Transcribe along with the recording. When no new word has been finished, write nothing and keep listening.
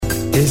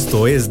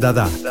Esto es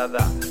Dadá.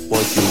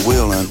 What you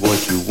will and what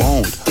you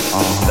won't.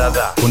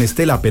 Dadá. Con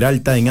Estela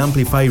Peralta en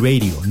Amplify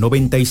Radio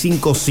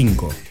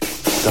 95.5.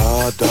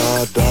 Da,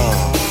 da,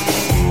 da.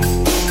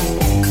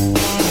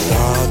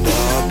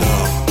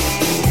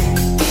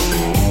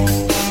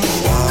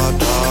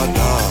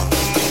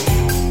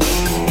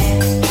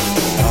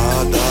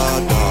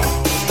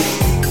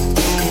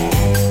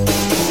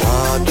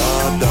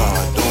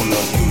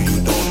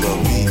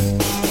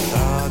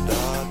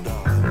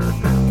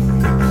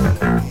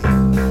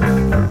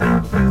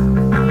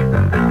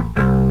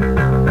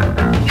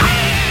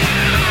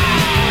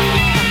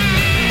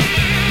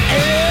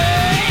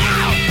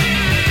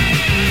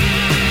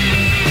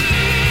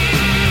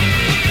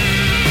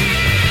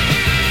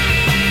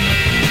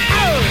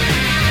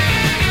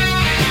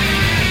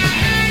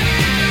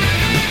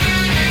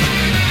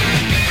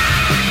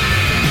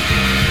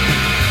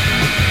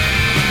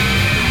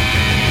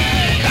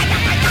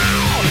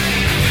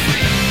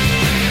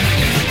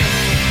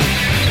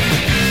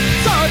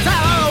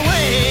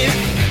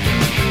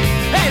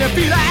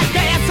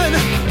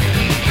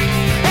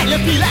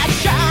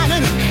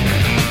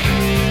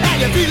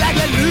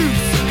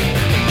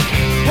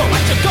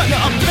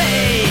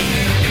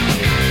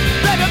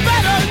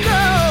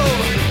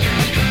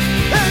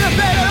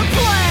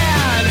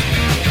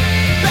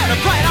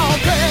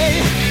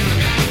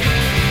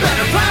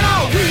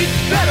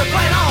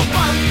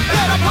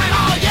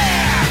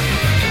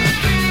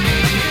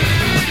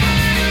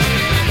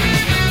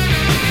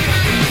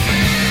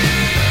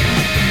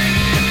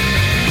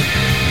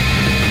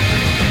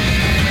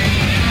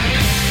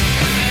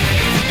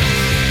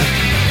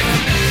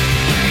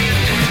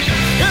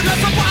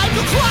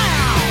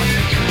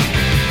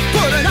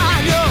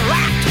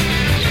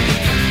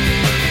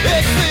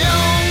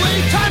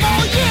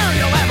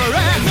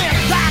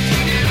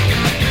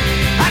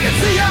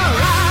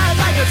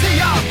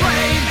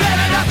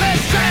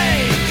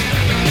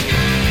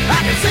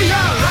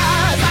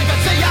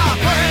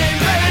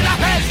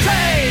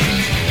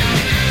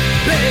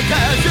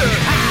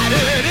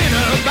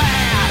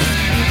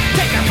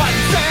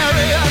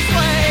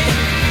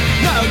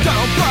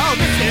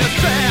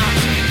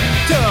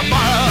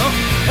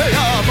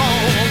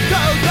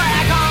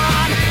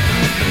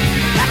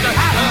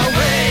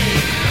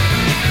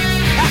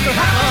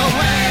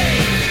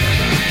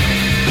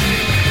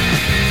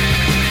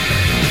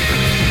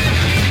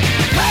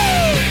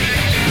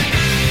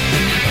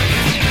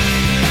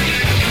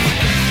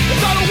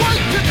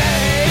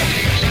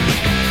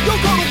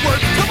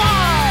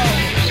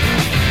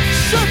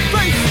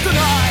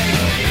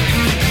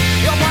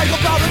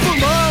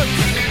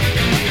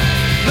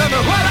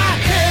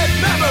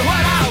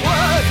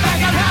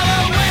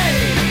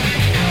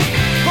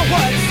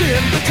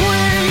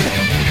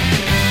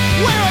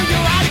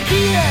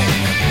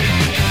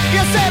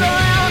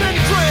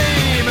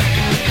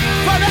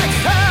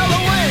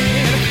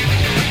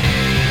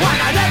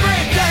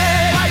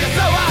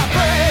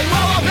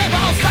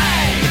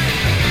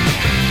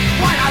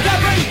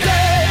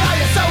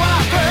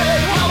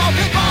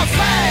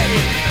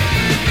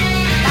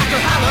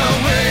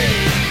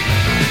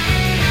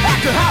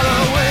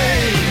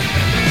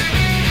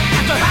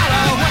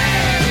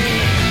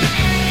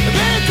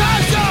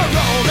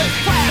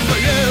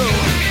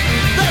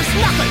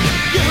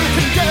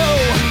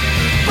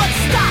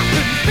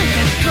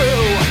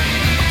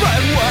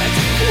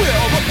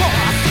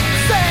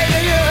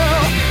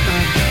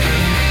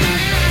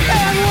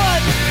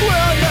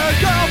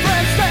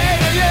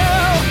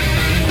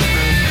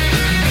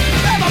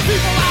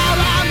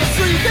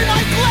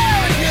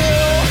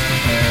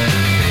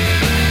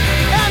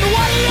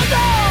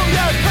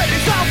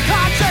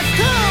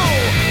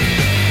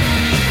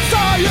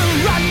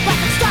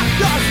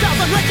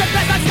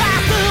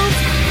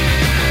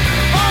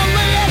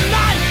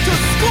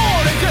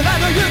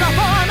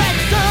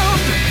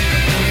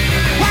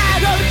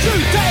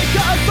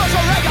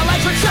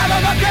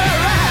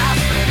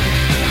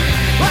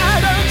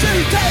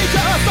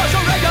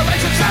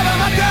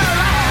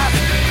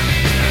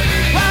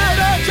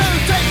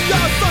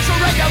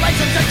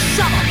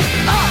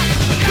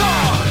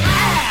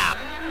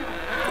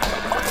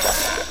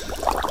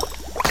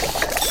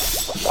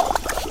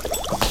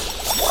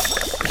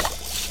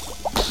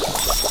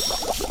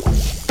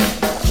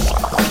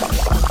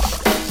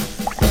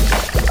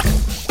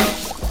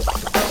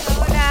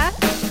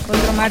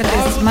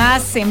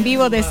 En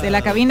vivo desde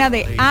la cabina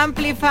de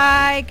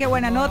Amplify. Qué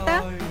buena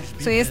nota.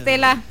 Soy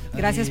Estela,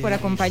 gracias por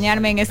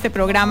acompañarme en este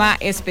programa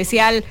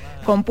especial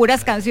con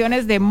puras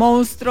canciones de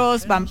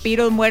monstruos,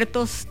 vampiros,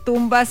 muertos,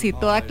 tumbas y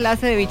toda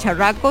clase de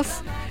bicharracos.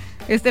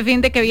 Este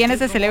fin de que viene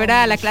se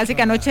celebra la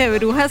clásica Noche de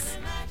Brujas,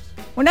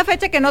 una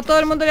fecha que no todo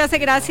el mundo le hace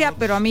gracia,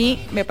 pero a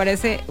mí me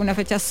parece una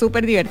fecha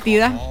súper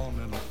divertida.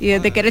 Y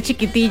desde que era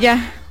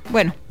chiquitilla,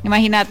 bueno,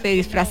 imagínate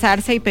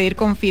disfrazarse y pedir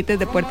confites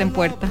de puerta en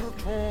puerta.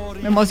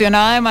 Me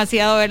emocionaba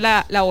demasiado ver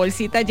la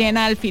bolsita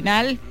llena al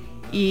final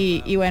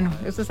y bueno,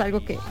 eso es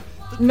algo que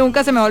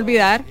nunca se me va a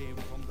olvidar.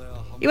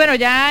 Y bueno,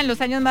 ya en los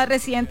años más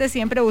recientes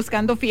siempre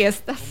buscando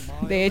fiestas.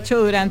 De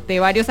hecho, durante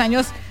varios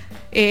años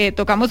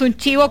Tocamos un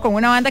chivo con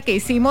una banda que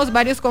hicimos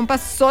varios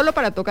compas solo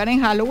para tocar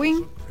en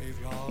Halloween.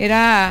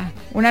 Era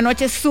una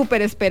noche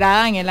súper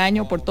esperada en el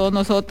año por todos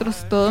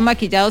nosotros, todos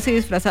maquillados y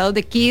disfrazados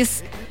de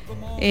Kiss.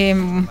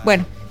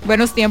 Bueno,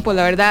 buenos tiempos,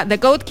 la verdad. The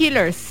Goat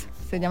Killers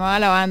se llamaba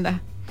la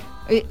banda.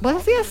 ¿Vos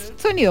hacías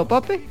sonido,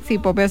 Pope? Sí,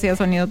 Pope hacía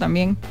sonido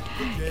también.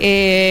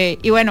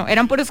 Y bueno,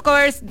 eran puros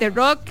covers de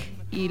rock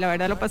y la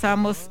verdad lo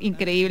pasábamos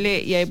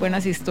increíble y hay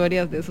buenas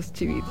historias de esos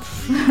chivitos.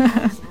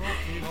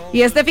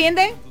 Y este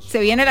finde se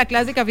viene la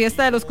clásica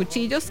fiesta de los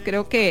cuchillos.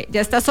 Creo que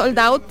ya está sold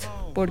out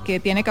porque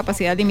tiene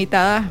capacidad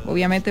limitada,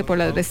 obviamente por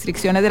las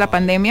restricciones de la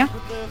pandemia.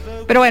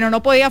 Pero bueno,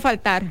 no podía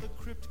faltar.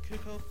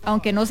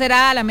 Aunque no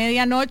será a la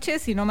medianoche,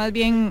 sino más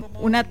bien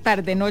una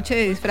tarde-noche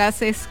de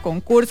disfraces,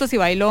 concursos y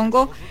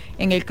bailongo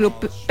en el Club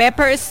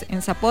Peppers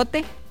en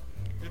Zapote.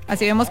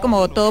 Así vemos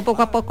como todo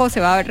poco a poco se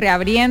va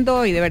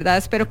reabriendo y de verdad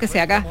espero que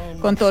se haga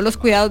con todos los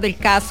cuidados del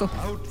caso.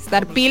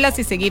 Estar pilas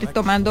y seguir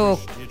tomando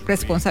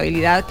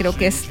responsabilidad creo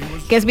que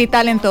es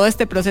vital en todo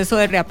este proceso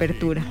de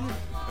reapertura.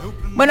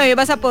 Bueno, hoy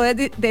vas a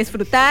poder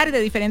disfrutar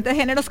de diferentes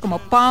géneros como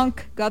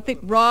punk, gothic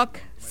rock,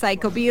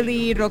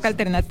 psychobilly, rock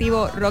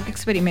alternativo, rock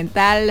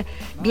experimental,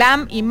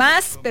 glam y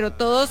más, pero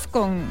todos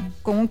con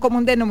un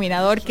común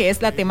denominador que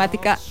es la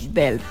temática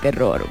del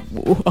terror.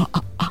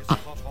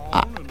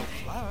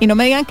 Y no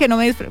me digan que no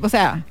me disfracé, o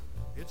sea,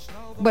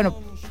 bueno,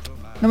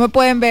 no me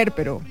pueden ver,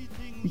 pero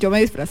yo me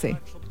disfracé,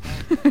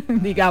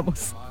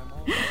 digamos.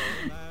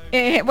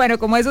 Bueno,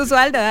 como es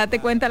usual, Dadá te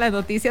cuenta las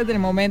noticias del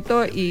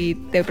momento y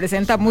te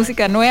presenta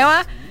música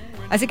nueva.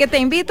 Así que te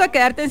invito a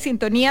quedarte en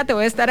sintonía, te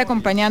voy a estar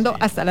acompañando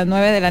hasta las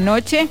 9 de la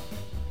noche.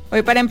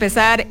 Hoy para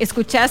empezar,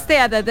 escuchaste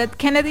a The Dead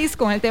Kennedys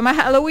con el tema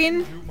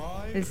Halloween,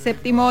 el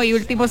séptimo y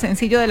último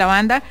sencillo de la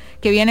banda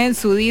que viene en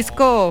su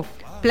disco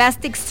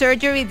Plastic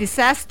Surgery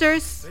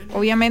Disasters.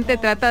 Obviamente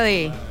trata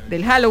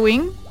del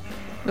Halloween.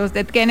 Los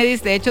Dead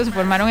Kennedys de hecho se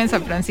formaron en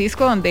San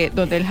Francisco,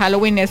 donde el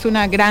Halloween es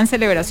una gran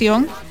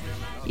celebración.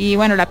 Y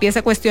bueno, la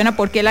pieza cuestiona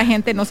por qué la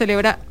gente no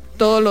celebra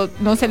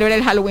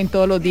el Halloween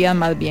todos los días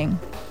más bien.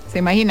 ¿Se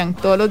imaginan?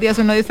 Todos los días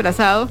uno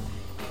disfrazado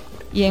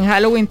y en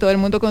Halloween todo el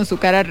mundo con su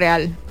cara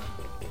real.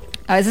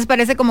 A veces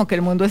parece como que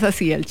el mundo es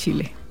así, el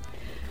Chile.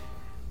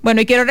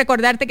 Bueno, y quiero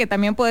recordarte que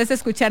también puedes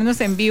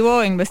escucharnos en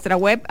vivo en nuestra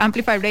web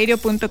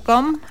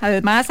amplifyradio.com.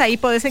 Además, ahí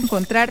puedes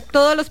encontrar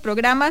todos los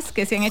programas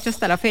que se han hecho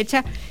hasta la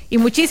fecha y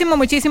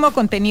muchísimo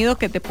contenido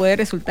que te puede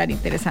resultar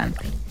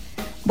interesante.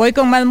 Voy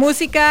con más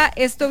música.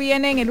 Esto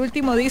viene en el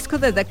último disco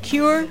de The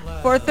Cure,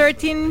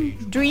 413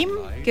 Dream,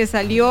 que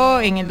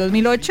salió en el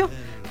 2008.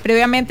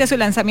 Previamente a su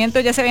lanzamiento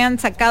ya se habían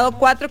sacado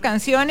 4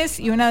 canciones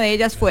y una de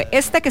ellas fue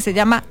esta que se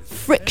llama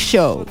Freak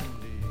Show.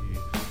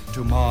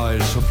 To my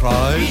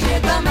surprise, he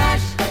did the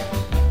mash.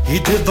 He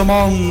did the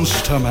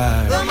monster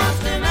mash. The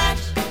monster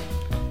mash.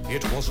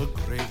 It was a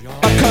graveyard.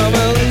 I can't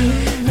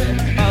believe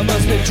it. I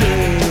must be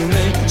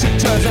dreaming. She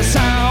turns the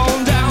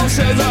sound down,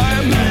 says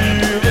I'm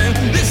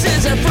leaving. This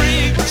is a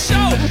freak show,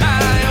 and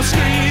I am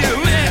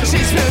screaming.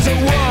 She spins a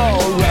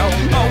world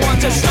round. I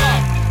want to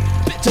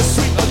stop, to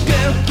sweep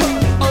again.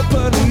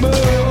 Open and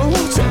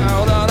move,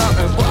 down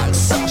and black,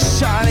 so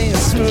shiny and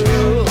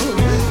smooth.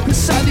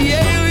 Inside the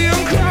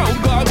alien crowd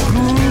got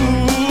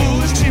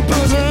grooves. She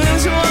puts her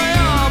into my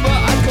arm, but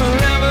I can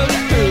never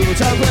let through.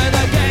 To play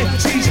the game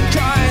she's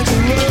trying to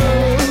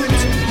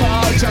lose.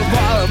 Hard to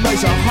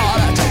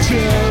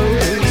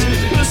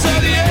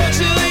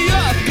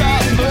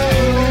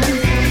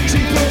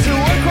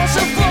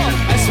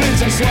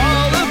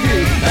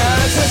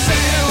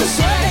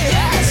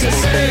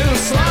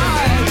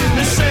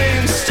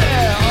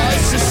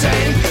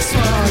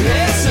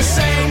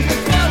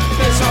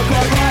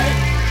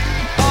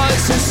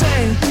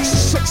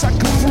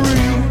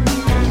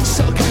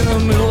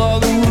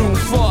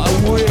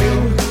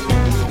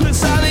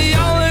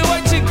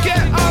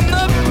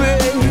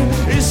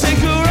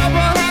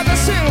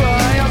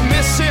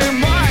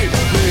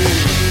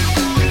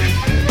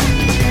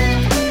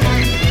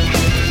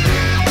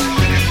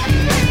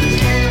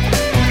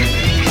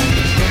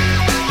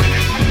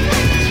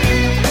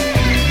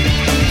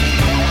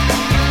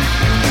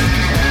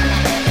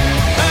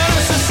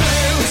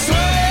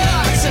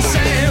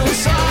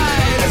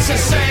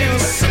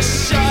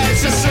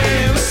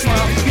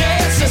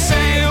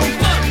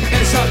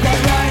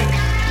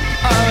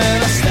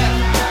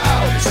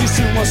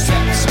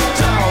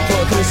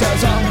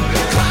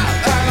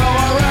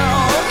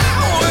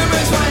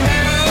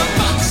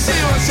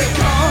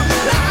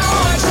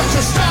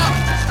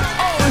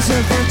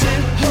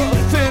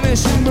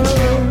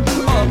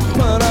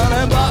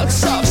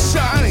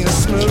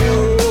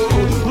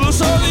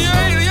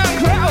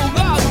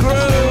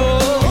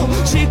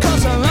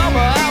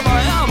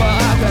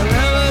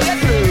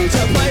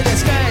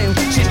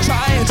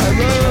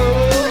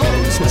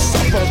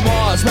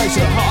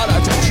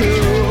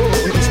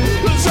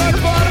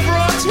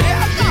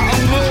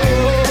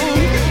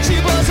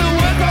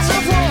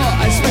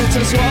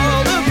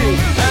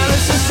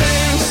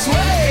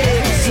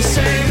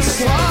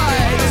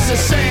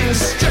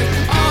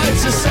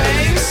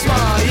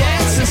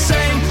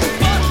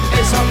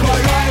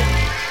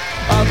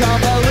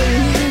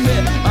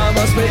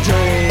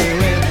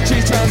daydreaming. She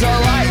turns her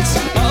lights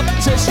up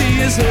till she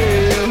is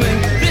healing.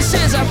 This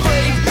is a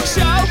freak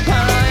show,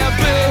 high a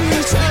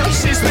bitch.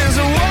 She spins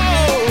a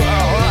wall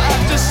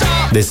after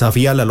stop.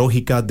 Desafía la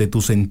lógica de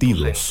tus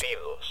sentidos.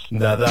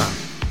 Dadá.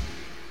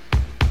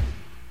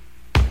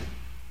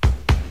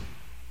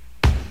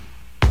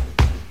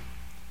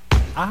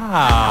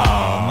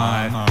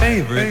 Ah, my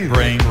favorite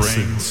brain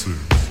soup.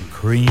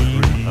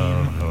 Cream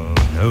of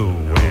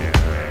nowhere.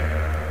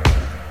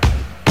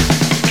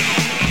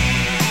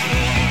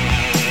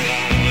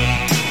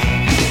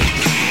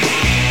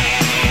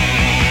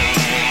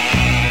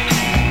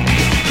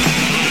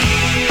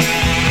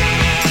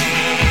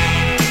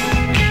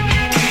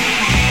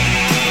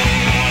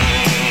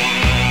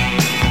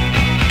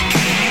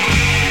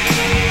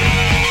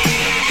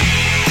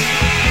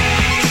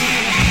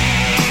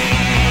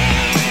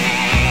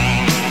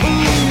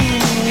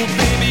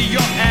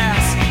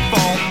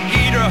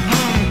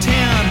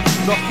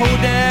 The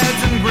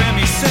Hodads and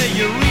Grammys say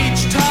you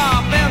reach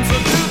top, and so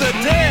do the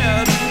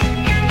dead.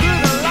 Through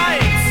the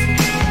lights,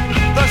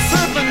 the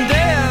surfing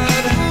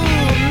dead.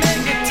 Ooh,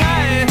 make it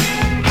tight.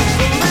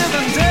 The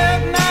living dead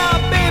now,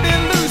 baby,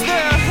 lose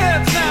their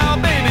heads now,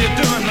 baby,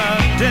 doing the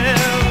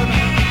dead.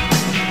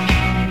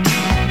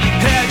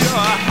 Had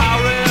your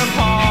Harry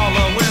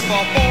Paula with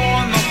a hole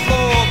on the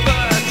floor,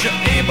 but your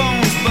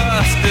A-bone's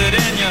busted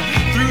and you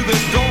through the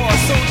door,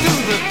 so do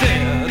the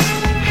dead.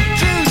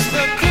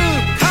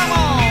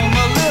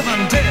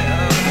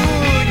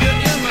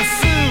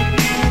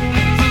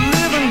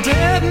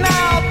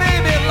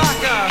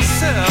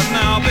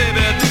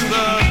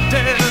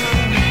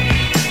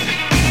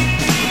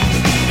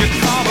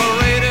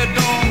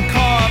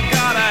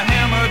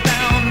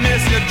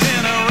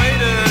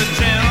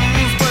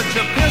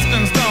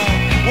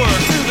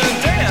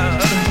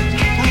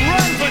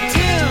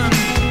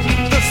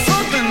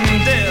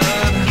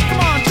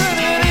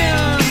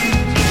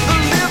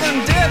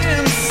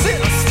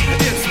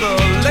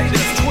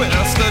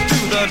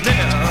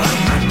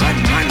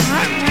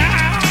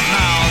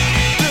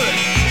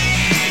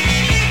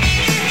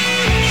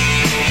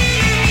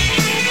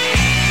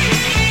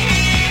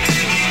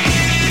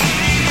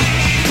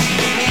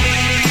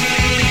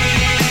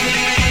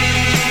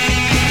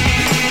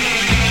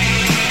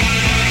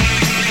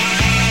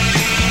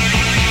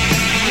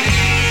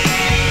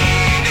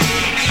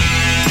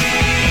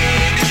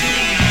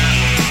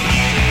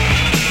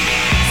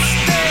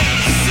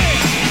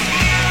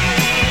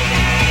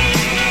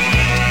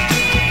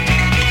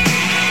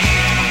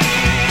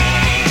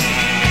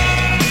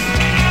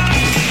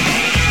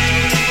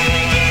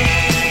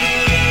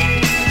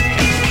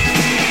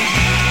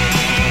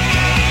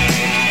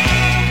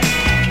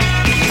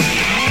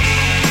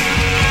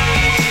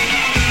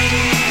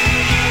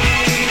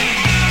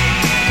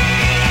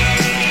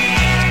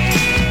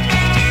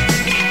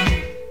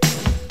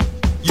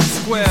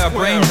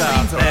 Brains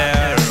out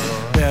there,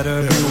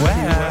 better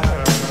beware.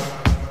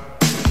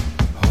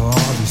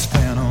 All these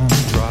phantom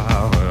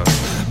drivers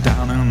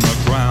down in the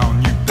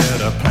ground, you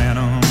better plan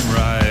them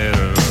right,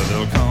 or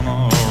they'll come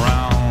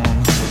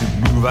around. You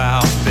move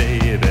out,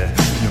 baby,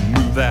 you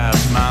move that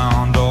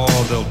mound, or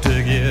they'll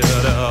dig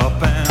it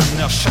up and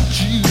they'll shut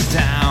you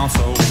down.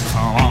 So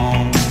come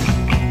on,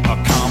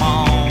 come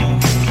on,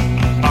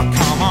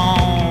 come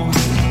on,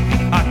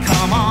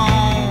 come on.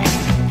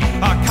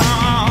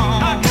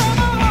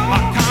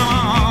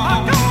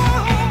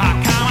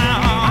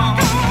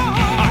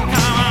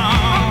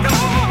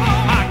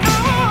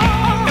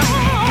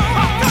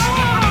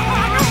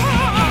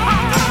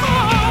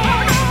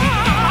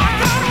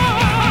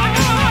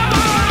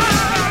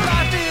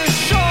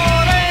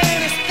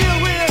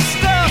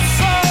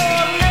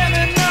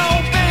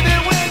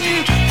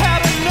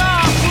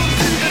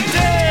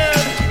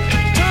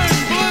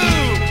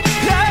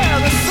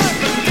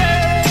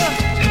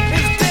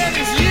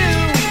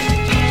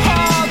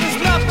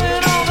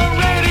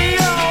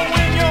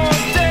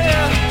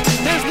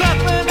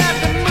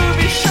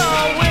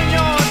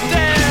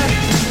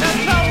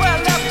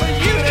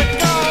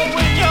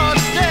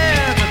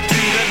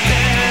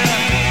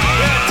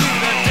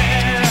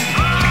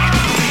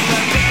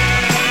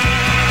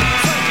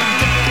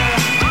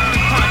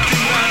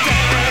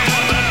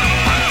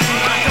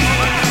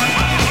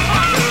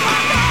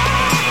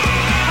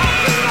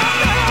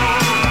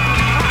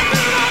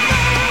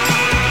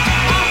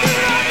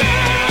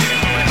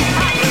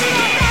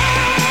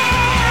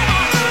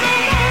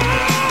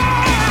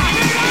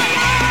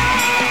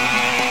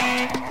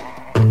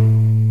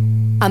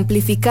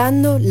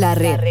 Amplificando la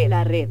red.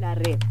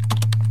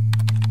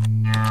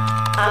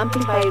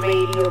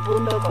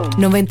 Amplifyradio.com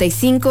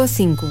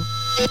 95.5.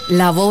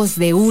 La voz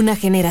de una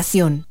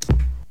generación.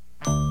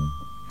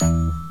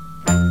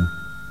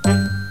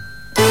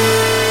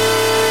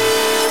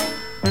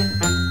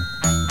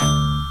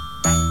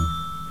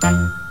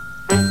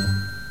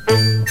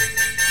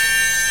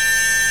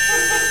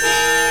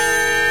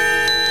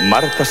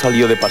 Marta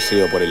salió de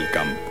paseo por el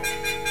campo.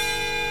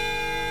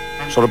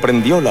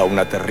 Sorprendióla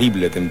una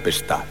terrible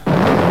tempestad.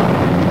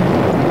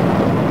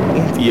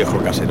 Un viejo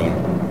caserón,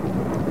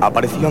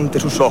 apareció ante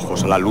sus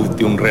ojos a la luz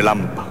de un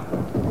relámpago.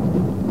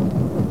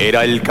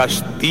 Era el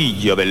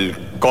castillo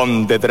del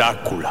conde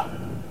Drácula.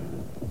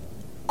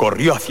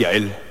 Corrió hacia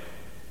él,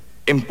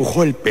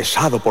 empujó el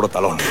pesado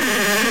portalón,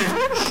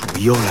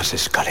 subió las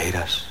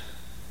escaleras.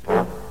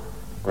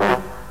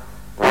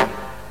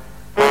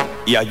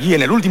 Y allí,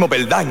 en el último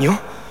peldaño,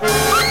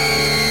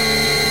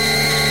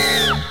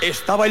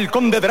 estaba el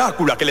conde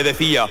Drácula, que le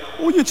decía: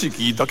 oye,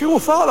 chiquita, qué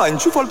gozada,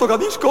 enchufa el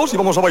tocadiscos y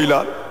vamos a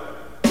bailar.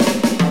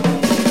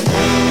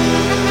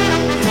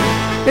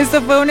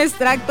 Esto fue un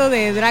extracto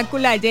de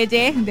Drácula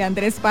Yeye de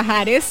Andrés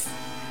Pajares.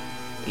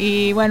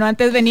 Y bueno,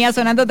 antes venía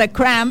sonando The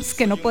Cramps,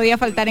 que no podía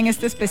faltar en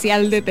este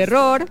especial de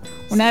terror.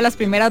 Una de las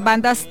primeras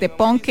bandas de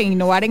punk que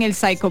innovaron en el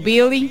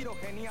psychobilly,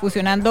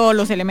 fusionando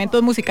los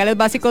elementos musicales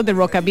básicos de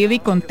rockabilly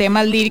con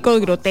temas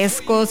líricos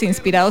grotescos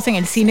inspirados en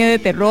el cine de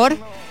terror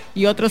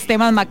y otros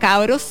temas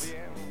macabros.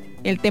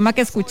 El tema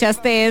que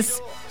escuchaste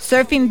es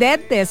Surfing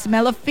Dead de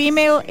Smell of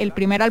Female, el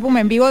primer álbum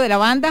en vivo de la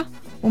banda,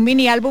 un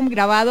mini álbum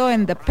grabado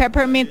en The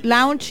Peppermint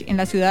Lounge en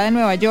la ciudad de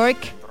Nueva York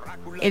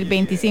el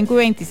 25 y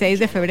 26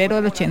 de febrero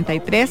del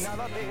 83,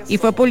 y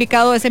fue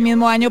publicado ese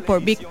mismo año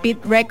por Big Beat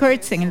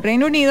Records en el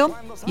Reino Unido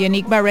y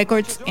Enigma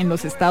Records en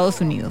los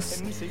Estados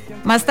Unidos.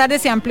 Más tarde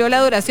se amplió la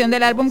duración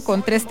del álbum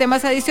con 3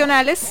 temas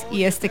adicionales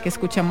y este que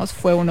escuchamos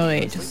fue uno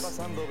de ellos.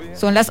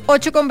 Son las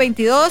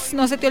 8:22,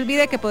 no se te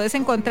olvide que puedes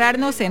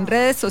encontrarnos en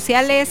redes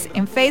sociales,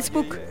 en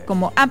Facebook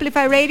como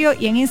Amplify Radio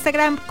y en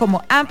Instagram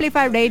como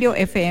Amplify Radio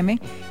FM.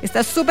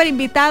 Estás súper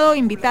invitado,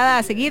 invitada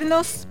a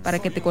seguirnos para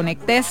que te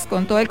conectes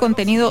con todo el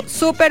contenido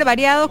súper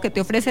variado que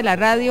te ofrece la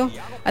radio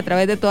a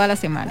través de toda la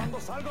semana.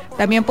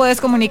 También puedes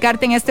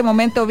comunicarte en este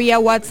momento vía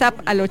WhatsApp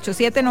al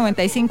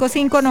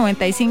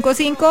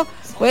 87-955-955.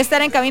 Voy a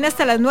estar en cabina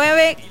hasta las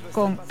 9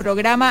 con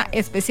programa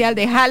especial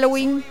de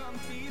Halloween.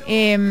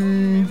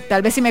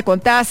 Tal vez si me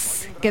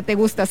contás qué te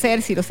gusta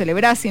hacer, si lo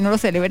celebras, si no lo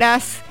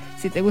celebras,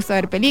 si te gusta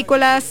ver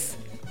películas.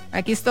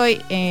 Aquí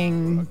estoy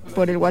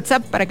por el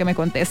WhatsApp para que me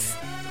contés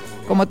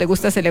cómo te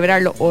gusta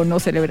celebrarlo o no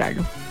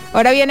celebrarlo.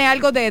 Ahora viene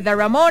algo de The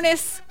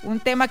Ramones, un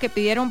tema que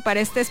pidieron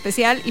para este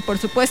especial y por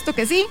supuesto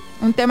que sí,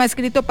 un tema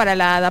escrito para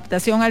la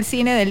adaptación al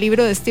cine del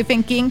libro de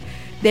Stephen King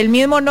del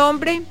mismo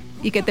nombre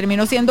y que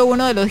terminó siendo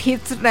uno de los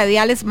hits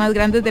radiales más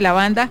grandes de la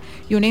banda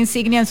y una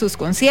insignia en sus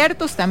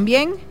conciertos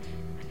también.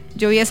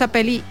 Yo vi esa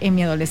peli en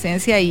mi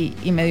adolescencia y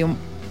me dio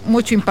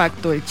mucho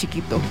impacto el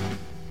chiquito.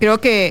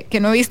 Creo que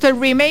no he visto el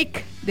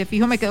remake, de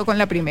fijo me quedo con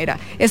la primera.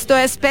 Esto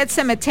es Pet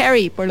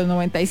Sematary por los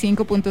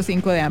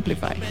 95.5 de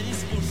Amplify.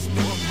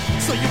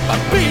 Soy un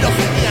vampiro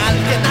genial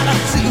que nada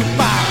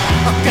chupa,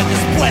 aunque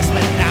después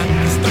verán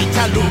que estoy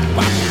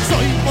chalupa.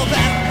 Soy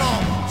moderno,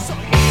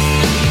 soy...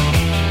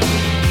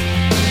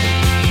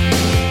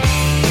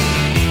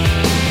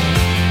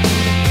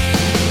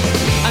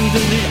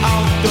 Under the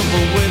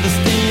Octubre with the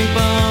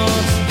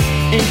steamboats,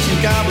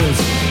 ancient goblins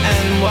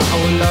and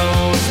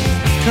wallows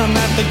come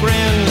at the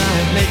grand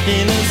light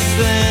making a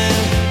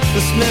sound.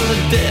 The smell of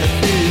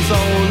death is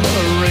all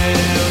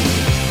around.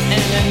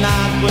 And at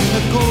night when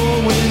the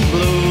cold wind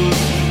blows,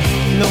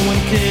 no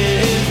one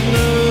cares,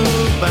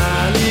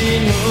 nobody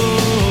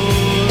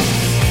knows.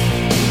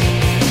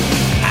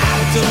 I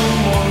don't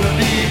wanna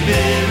be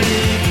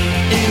buried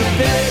in a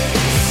pet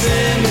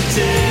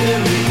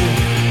cemetery.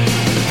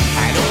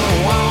 I don't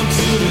want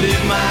to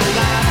live my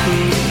life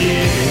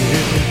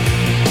again.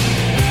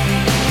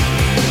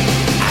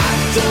 I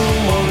don't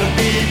wanna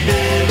be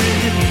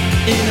buried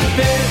in a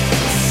pet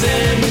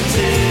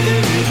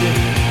cemetery.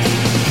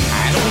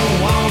 I don't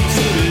want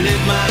to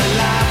live my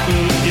life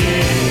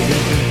again.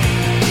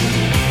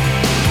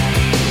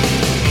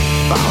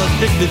 Fall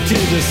addicted to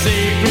the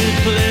sacred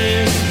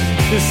place.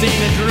 This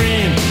ain't a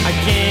dream, I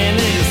can't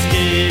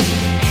escape.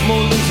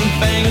 Molars and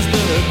fangs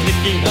that are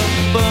picking up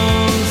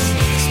bones.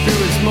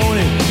 Spirits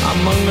moaning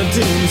among the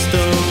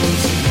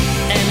tombstones.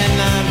 And at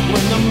night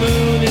when the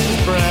moon is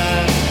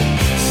bright,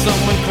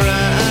 someone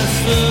cries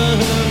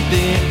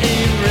something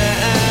ain't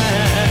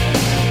right.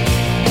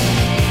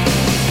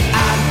 I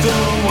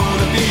don't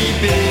wanna be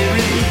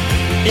buried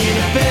in a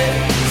pet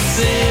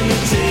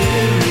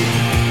cemetery.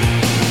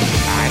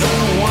 I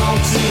don't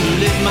want to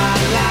live my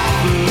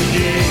life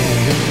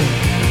again.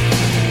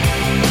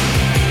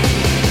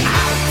 I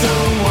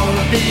don't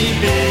wanna be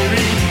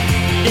buried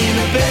in a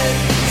pet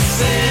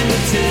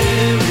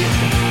cemetery.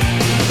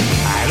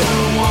 I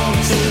don't want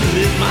to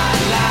live my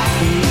life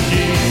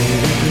again.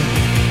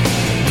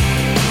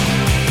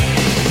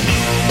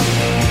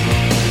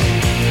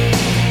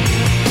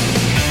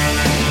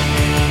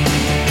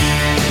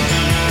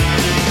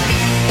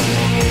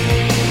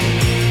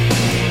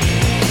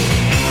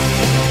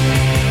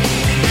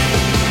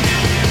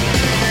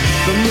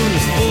 The moon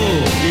is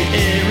full, the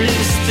air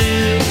is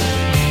still.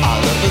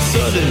 All of a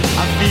sudden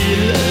I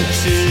feel a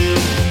chill.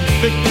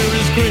 Victor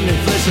is grinning,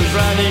 flesh is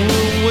riding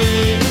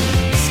away.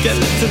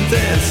 Skeleton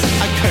dance,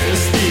 I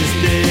curse these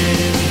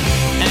days.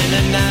 And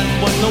at night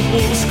when the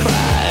wolves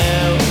cry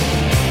out,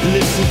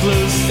 listen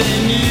close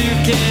and you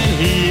can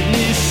hear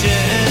me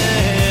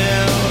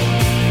shout.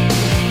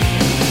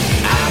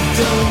 I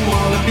don't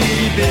wanna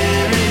be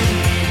buried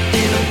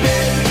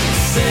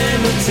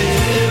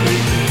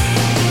cemetery.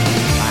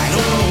 I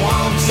don't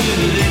want to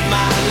live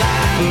my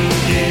life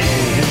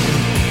again.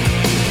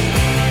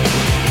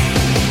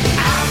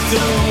 I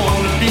don't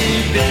want to be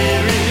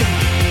buried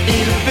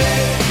in a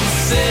big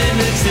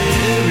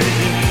cemetery.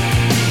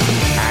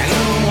 I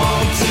don't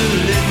want to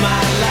live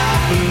my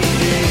life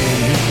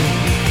again.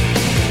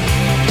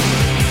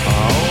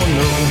 Oh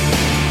no.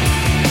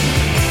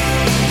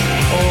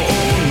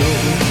 Oh no.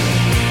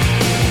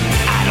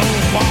 I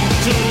don't want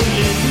to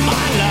live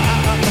my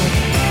life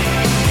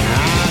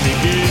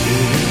again.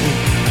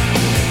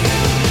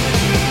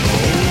 Oh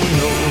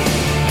no.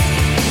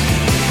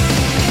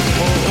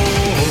 Oh,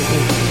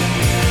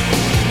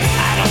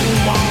 I don't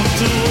want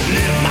to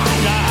live my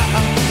life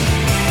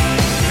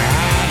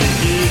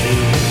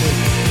again.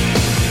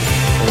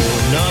 Oh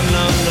no,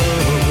 no, no.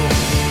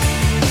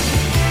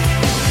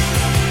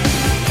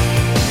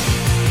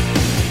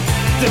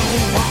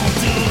 Don't want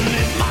to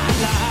live my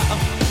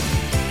life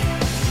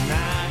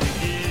not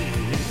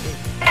again.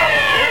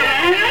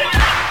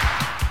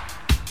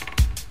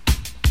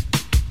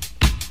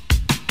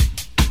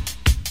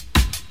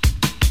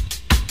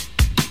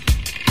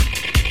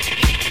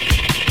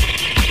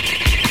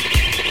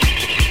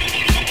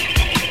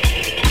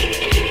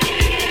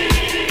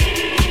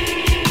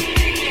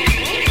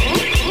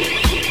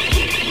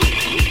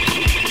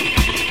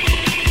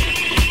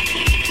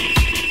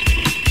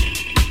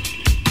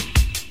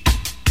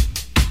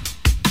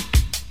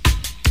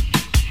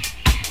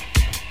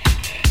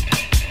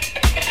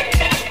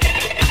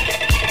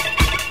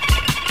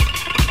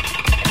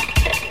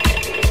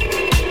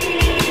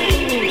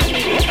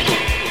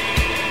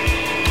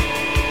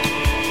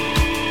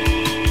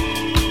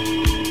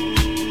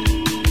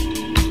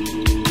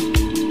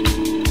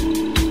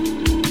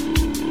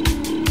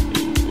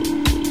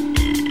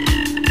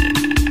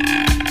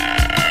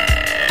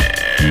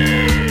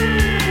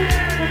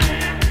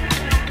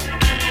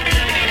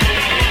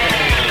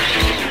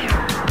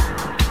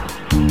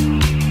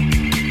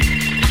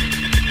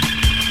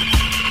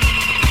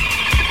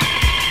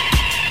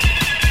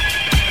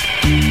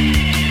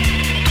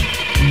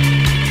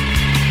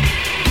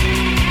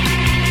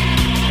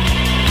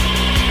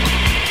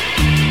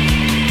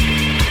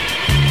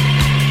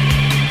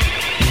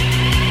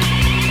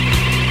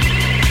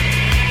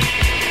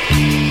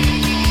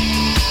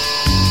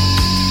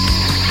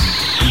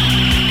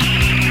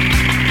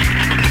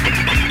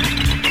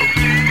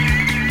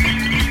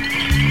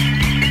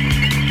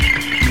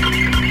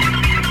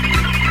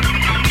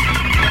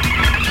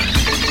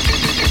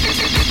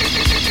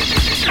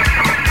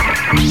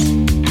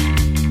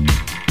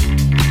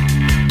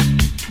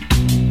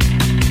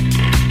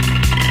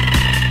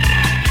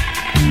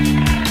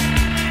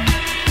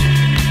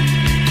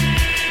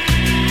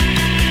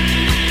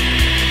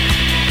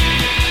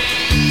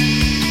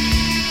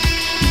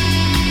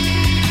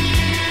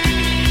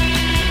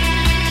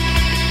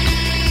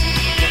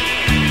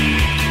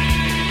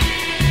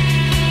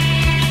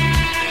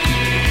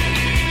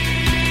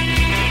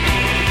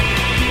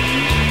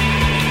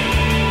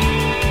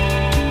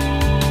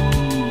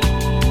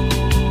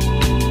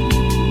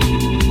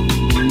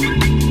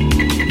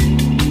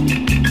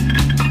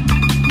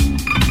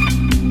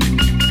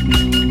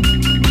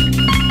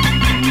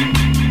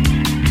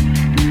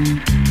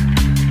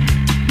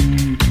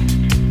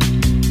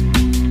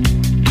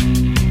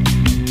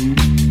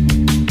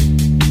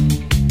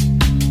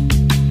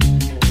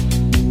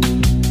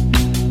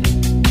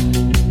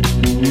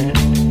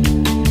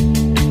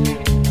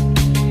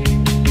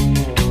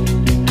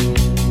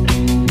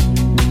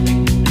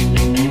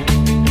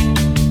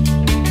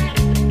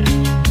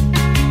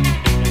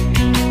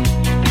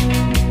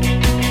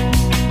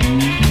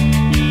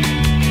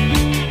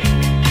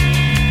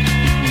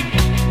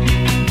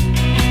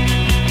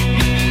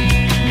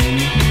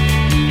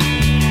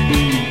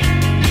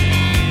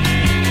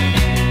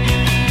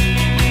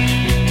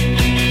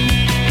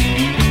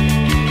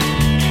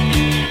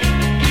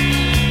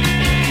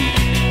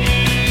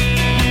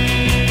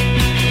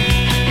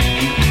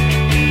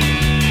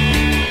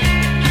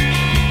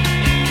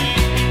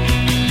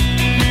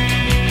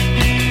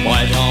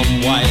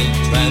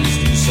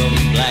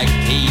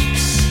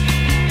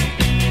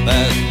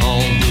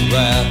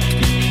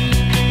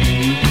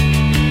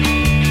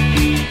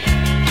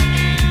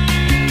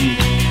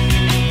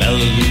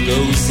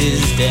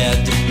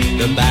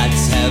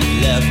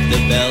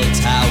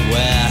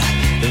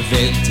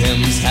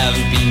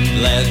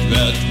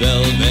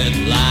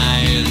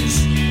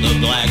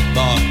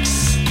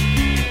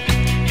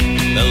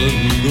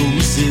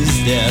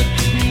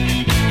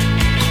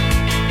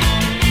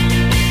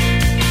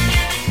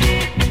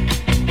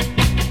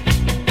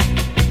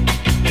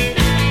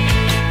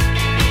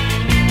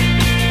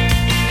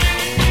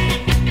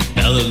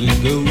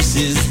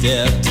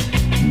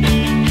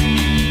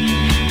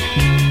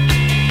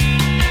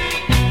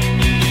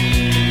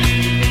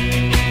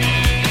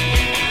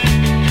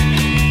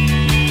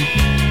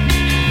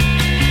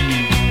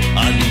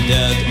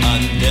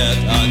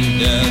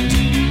 Undead.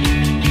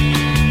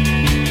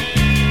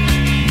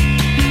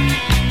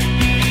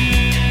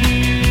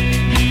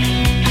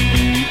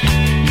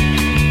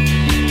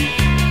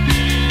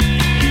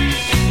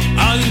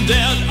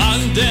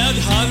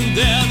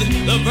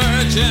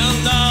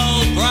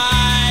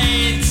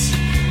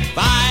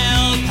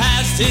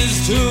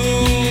 his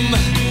tomb.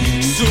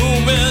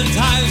 Soon will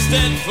time's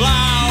dead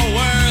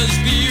flowers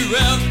be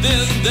wrapped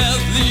in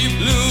deathly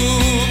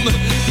bloom.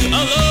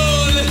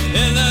 Alone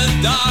in a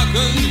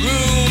darkened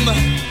room,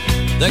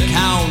 the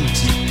Count.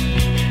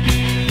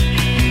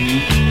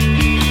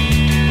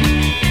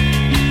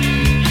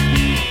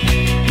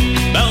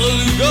 Bela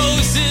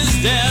Lugos is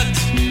dead.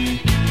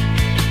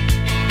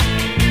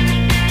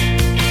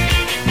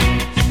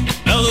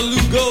 Bela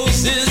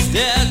Lugos is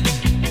dead.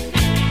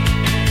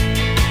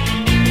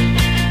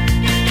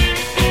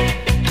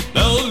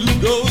 Bela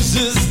Lugos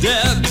is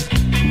dead.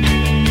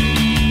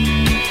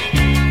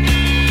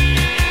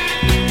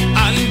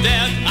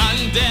 Undead,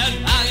 undead,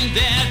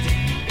 undead.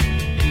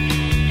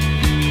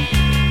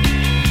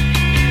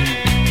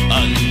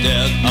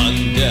 Undead,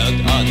 undead,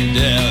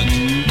 undead.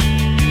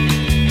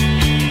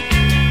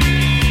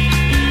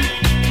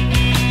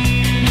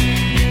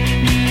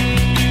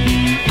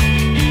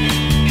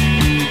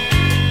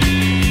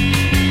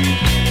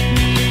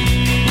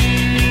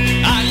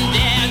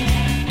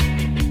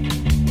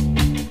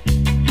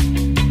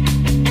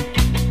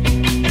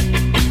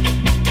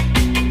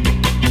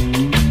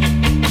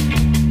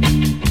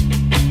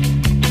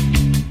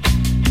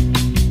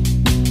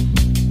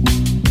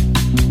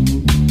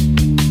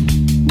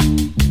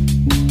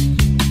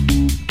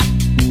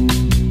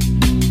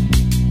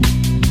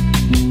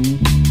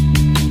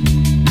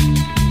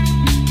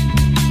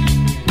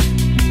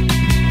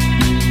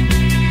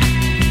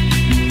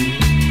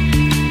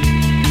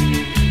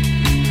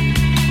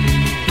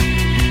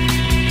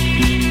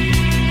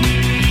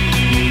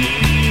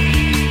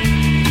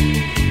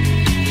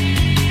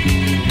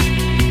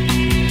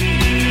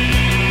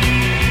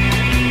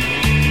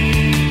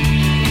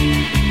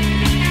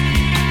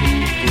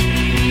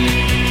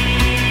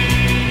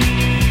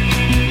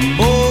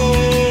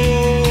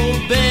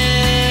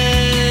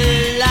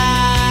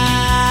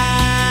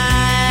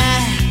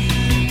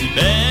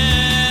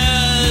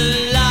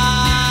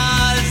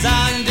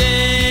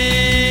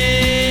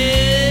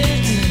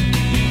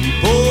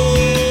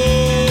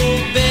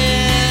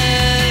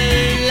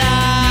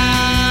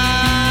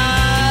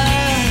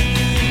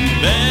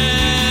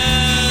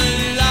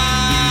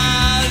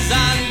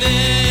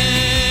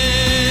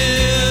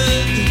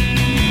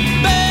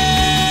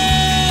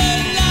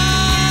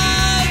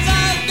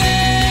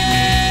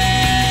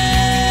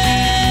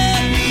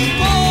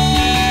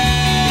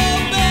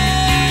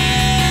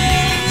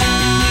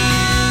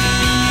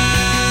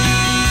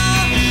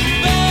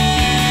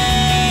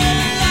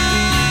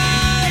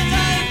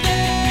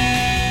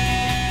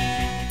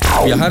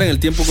 Viajar en el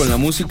tiempo con la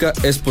música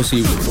es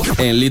posible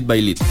en Lead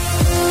by Lead.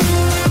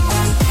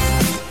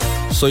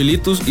 Soy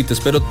Litus y te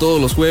espero todos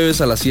los jueves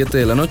a las 7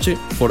 de la noche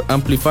por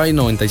Amplify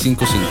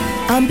 95.5.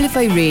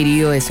 Amplify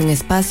Radio es un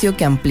espacio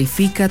que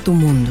amplifica tu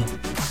mundo.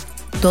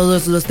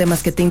 Todos los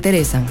temas que te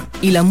interesan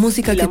y la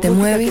música, que te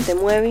mueve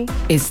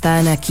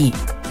están aquí.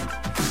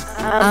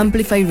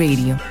 Amplify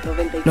Radio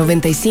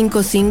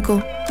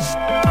 95.5,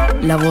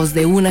 la voz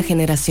de una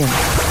generación.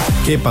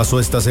 ¿Qué pasó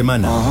esta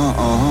semana?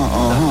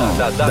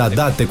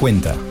 Dadá te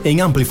cuenta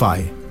en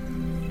Amplify.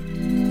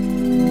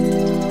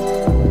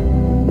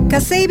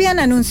 Kasabian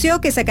anunció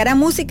que sacará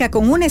música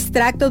con un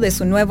extracto de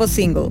su nuevo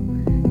single.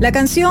 La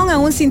canción,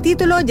 aún sin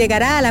título,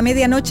 llegará a la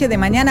medianoche de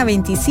mañana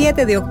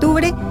 27 de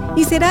octubre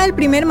y será el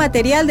primer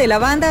material de la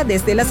banda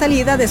desde la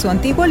salida de su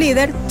antiguo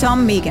líder,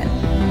 Tom Meighan.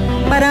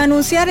 Para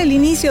anunciar el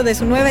inicio de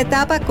su nueva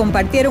etapa,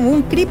 compartieron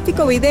un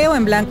críptico video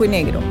en blanco y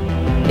negro.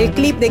 El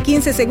clip de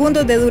 15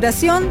 segundos de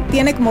duración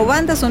tiene como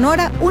banda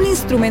sonora un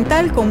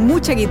instrumental con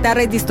mucha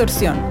guitarra y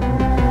distorsión.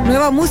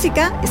 Nueva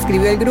música,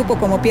 escribió el grupo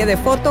como pie de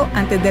foto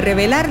antes de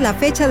revelar la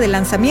fecha de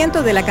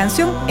lanzamiento de la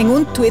canción en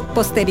un tuit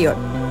posterior.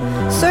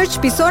 Serge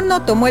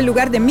Pisorno tomó el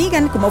lugar de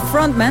Meighan como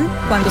frontman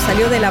cuando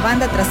salió de la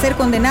banda tras ser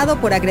condenado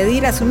por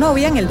agredir a su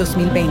novia en el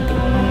 2020.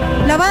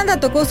 La banda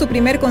tocó su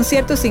primer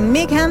concierto sin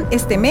Meighan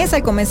este mes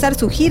al comenzar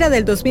su gira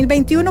del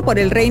 2021 por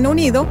el Reino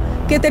Unido,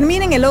 que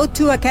termina en el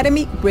O2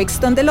 Academy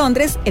Brixton de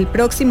Londres el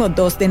próximo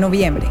 2 de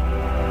noviembre.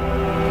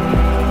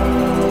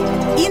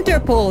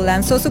 Interpol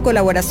lanzó su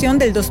colaboración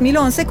del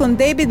 2011 con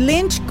David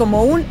Lynch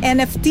como un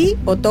NFT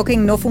o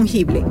token no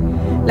fungible.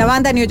 La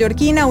banda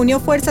neoyorquina unió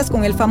fuerzas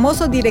con el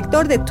famoso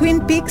director de Twin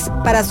Peaks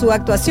para su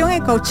actuación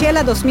en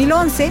Coachella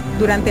 2011,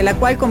 durante la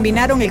cual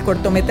combinaron el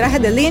cortometraje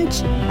de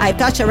Lynch, I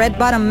Touch a Red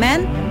Bottom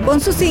Man,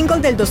 con su single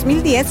del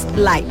 2010,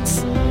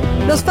 Lights.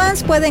 Los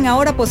fans pueden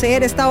ahora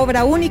poseer esta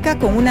obra única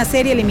con una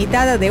serie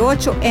limitada de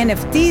 8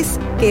 NFTs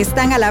que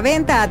están a la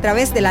venta a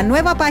través de la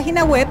nueva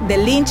página web de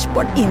Lynch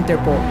por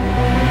Interpol.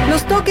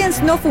 Los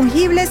tokens no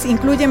fungibles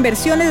incluyen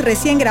versiones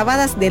recién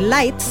grabadas de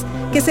Lights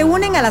que se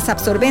unen a las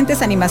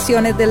absorbentes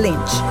animaciones de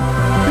Lynch.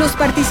 Los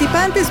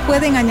participantes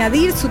pueden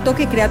añadir su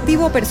toque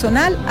creativo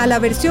personal a la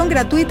versión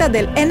gratuita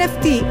del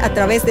NFT a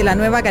través de la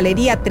nueva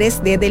galería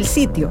 3D del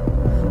sitio.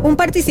 Un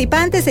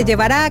participante se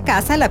llevará a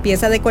casa la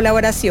pieza de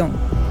colaboración.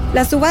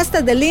 Las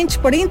subastas de Lynch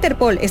por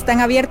Interpol están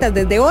abiertas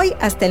desde hoy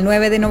hasta el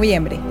 9 de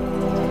noviembre.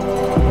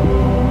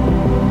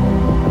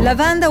 La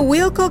banda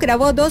Wilco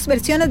grabó 2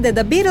 versiones de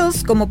The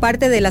Beatles como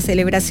parte de la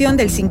celebración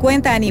del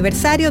 50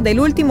 aniversario del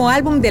último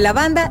álbum de la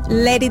banda,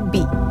 Let It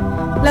Be.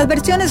 Las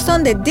versiones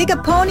son de Dig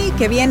a Pony,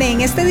 que viene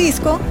en este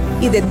disco,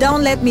 y de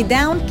Don't Let Me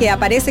Down, que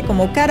aparece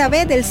como cara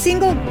B del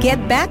single Get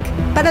Back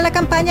para la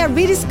campaña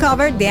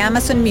Rediscover de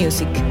Amazon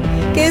Music,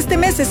 que este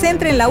mes se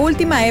centra en la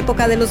última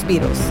época de los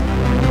Beatles.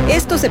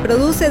 Esto se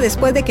produce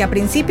después de que a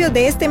principios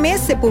de este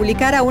mes se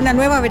publicara una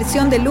nueva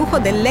versión de lujo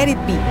de Let It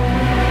Be.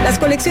 Las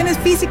colecciones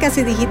físicas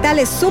y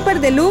digitales Super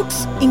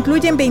Deluxe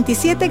incluyen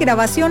 27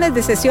 grabaciones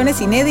de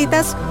sesiones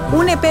inéditas,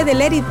 un EP de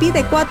Let It Be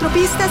de 4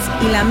 pistas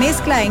y la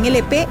mezcla en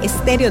LP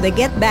estéreo de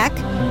Get Back,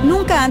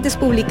 nunca antes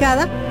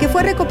publicada, que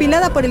fue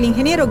recopilada por el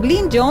ingeniero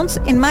Glyn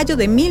Jones en mayo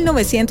de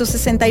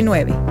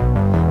 1969.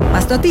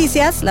 Más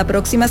noticias la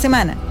próxima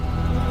semana.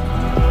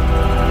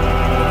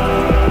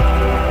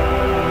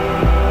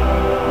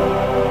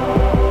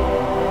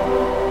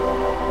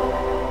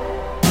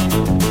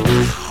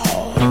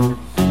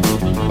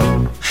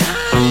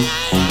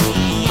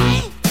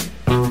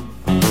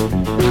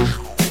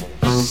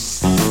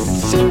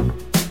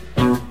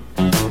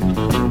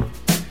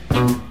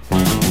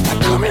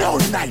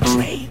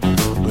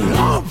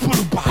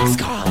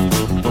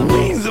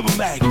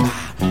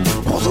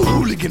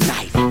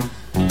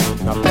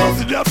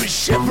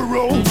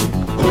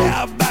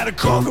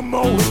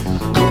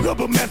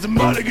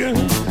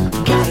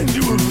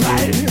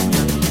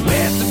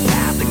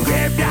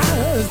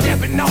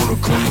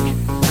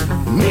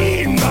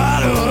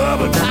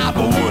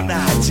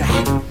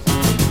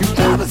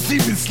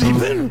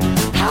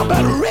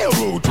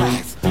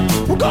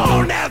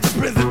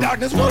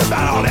 What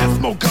about all that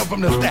smoke come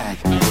from the stack?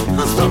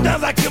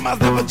 Sometimes I kill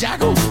myself a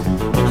jackal.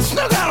 I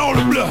snuck out all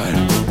the blood.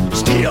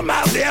 Steal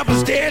myself a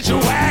station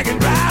wagon,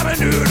 driving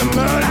through the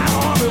mud. I'm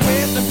on my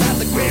way past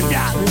the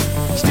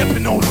graveyard,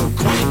 stepping on the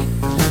crack.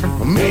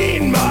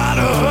 Mean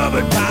mother of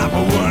a top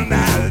of one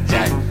eye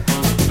jack.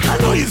 I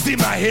know you see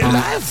my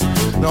headlights,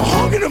 the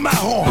honking of my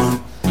horn.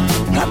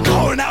 I'm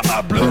calling out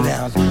my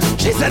bloodhounds.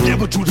 Chase that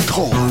devil to the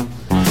core.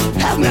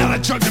 That's now a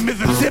truck to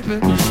Mississippi.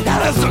 Now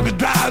that sucker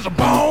drives a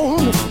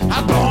bone.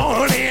 I'm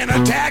born in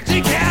a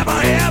taxi cab.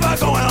 I'm ever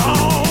going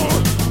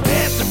home.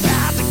 It's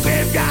about the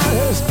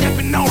graveyard,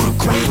 stepping on a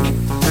crack.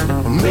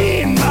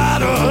 Mean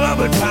mother of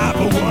a top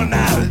of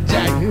one-eyed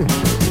jack.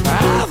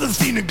 I've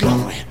seen the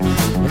glory,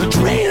 the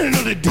train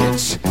of the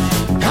ditch.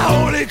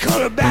 I only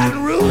come to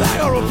Baton Rouge. I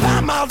gotta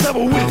find myself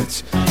a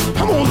witch.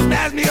 I'm gonna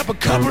snatch me up a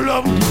couple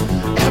of them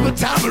every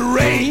time it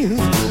rains.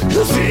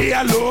 You see,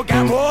 I look,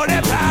 I'm more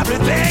than probably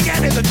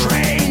thinking it's a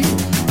train.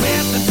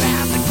 Where's the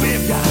plastic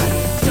graveyard,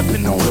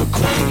 stepping on a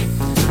crack.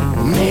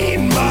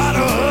 Mean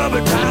mother of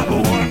a top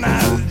of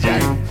one-eyed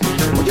jack.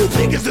 What do you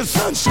think is the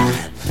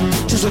sunshine?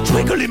 Just a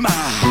twinkle in my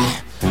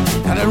eye.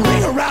 Got a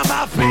ring around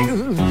my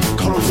finger,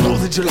 called the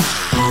 4th of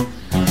July.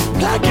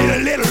 I get a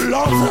little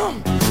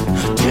lonesome,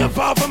 a tear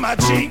fall from my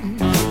cheek.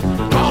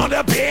 On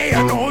the bay,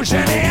 an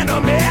ocean in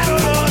the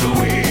middle of the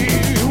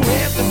week.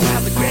 Where's the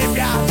plastic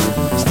graveyard,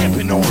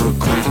 stepping on a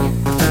crack.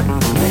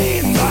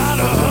 Mean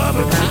mother of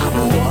a top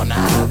of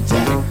one-eyed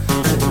jack.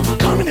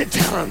 Coming to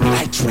town on a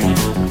night train,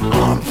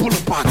 arm full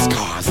of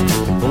boxcars,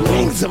 the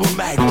wings of a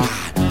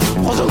magpie.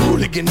 Was a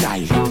hooligan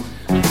night.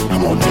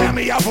 I'm gonna tear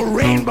me off a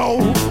rainbow,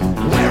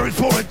 wear it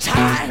for a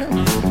tie.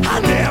 I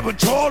never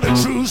told the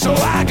truth, so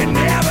I can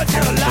never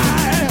tell a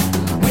lie.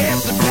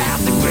 Where's the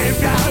plastic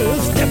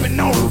graveyard, stepping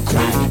on a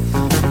crack.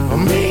 A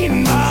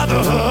mean mother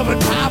of a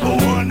top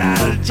of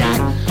one-eyed jack.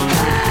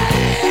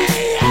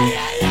 Hey, hey, hey,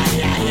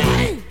 hey, hey,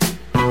 hey.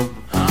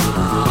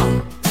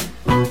 Oh.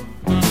 Hey,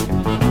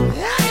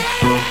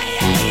 hey,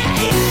 hey, hey,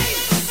 hey.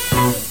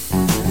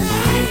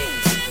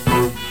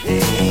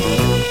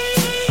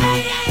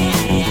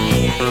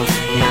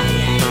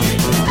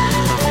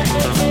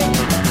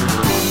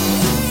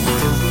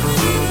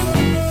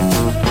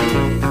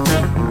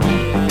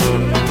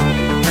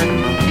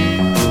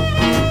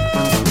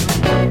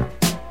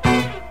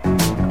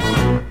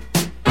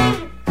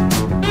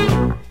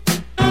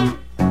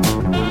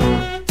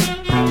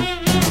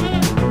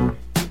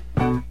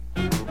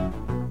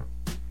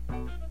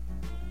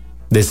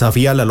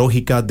 Desafía la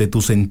lógica de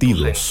tus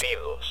sentidos.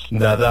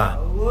 Dadá.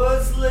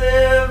 Was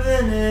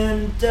living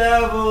in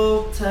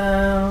Devil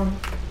Town.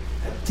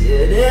 I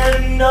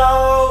didn't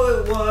know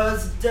it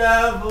was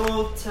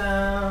Devil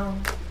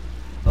Town.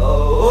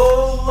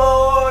 Oh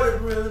Lord,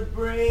 it really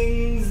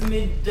brings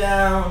me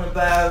down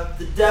about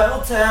the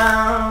Devil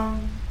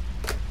Town.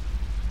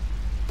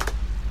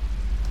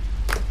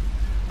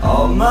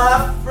 All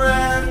my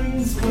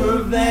friends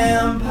were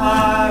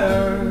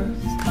vampires.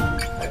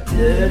 I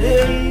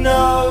didn't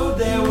know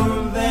they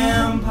were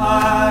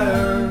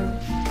vampires.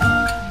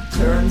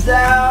 Turns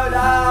out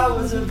I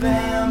was a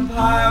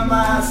vampire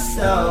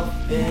myself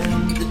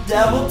in the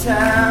Devil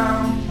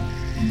Town.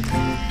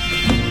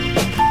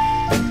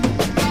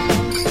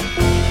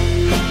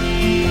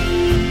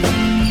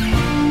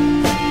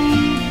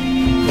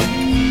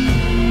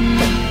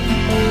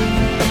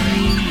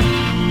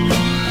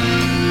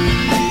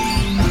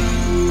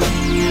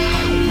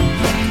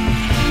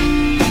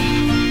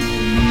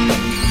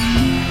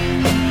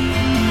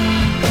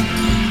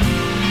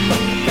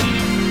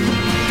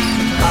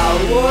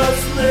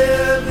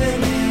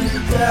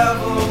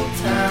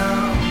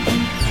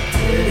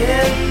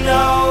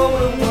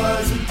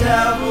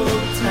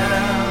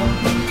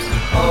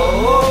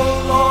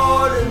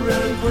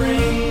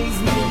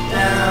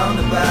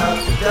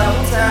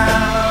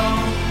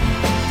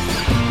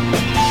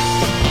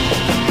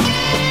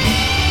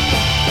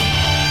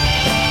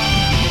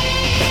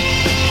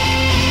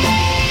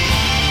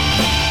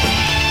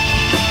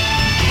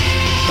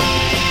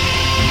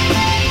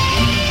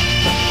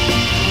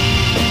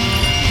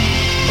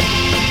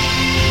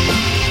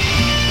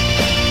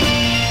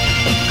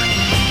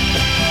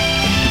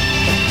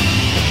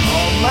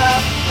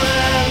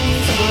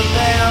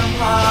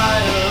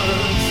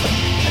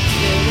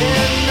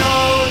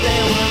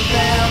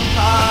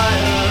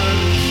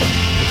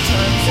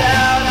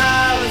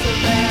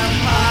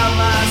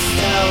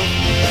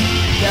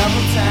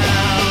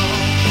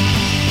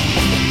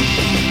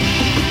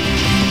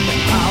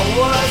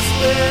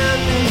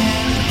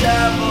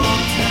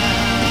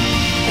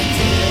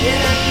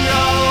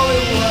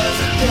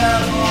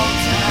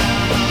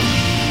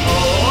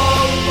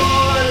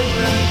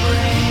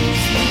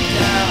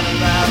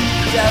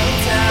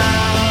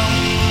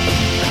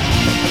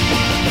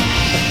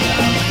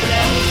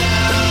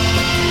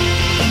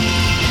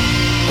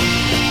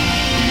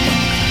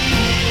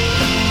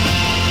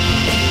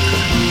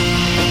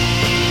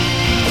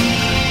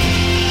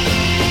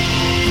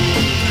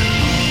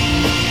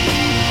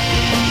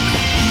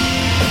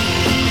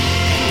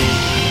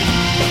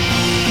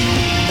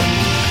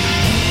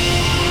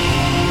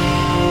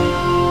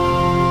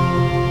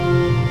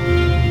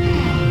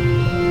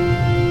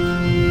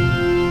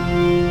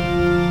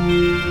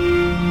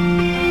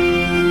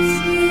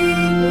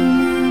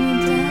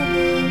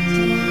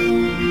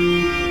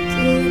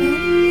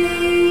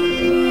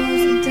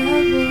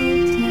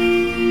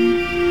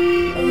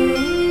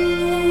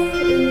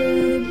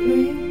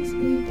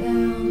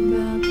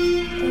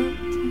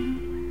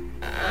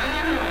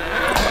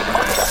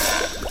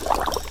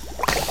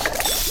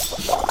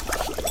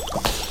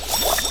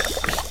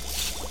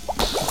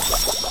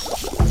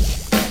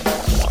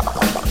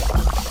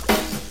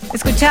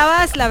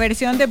 Escuchabas la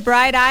versión de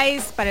Bright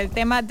Eyes para el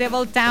tema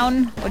Devil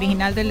Town,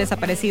 original del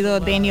desaparecido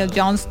Daniel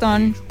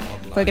Johnston.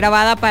 Fue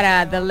grabada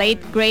para The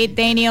Late Great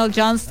Daniel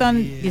Johnston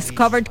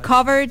Discovered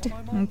Covered,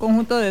 un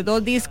conjunto de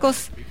 2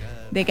 discos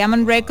de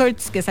Gammon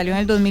Records que salió en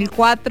el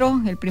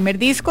 2004. El primer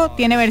disco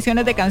tiene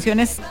versiones de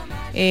canciones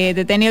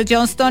de Daniel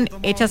Johnston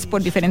hechas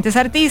por diferentes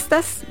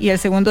artistas, y el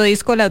segundo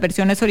disco las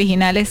versiones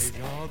originales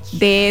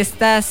de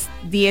estas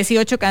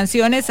 18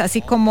 canciones,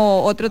 así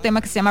como otro tema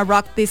que se llama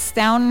Rock This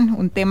Town,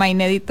 un tema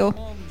inédito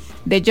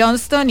de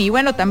Johnston, y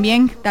bueno,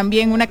 también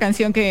una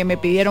canción que me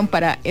pidieron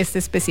para este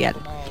especial.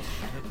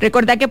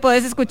 Recordad que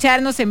podés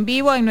escucharnos en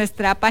vivo en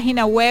nuestra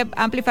página web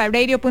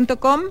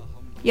amplifyradio.com,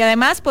 y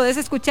además podés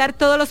escuchar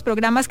todos los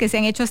programas que se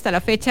han hecho hasta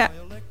la fecha,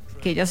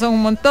 que ya son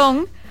un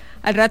montón.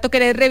 Al rato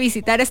querés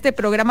revisitar este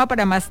programa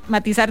para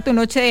matizar tu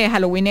noche de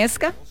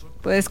halloweenesca.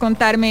 Puedes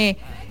contarme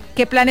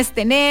qué planes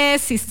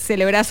tenés, si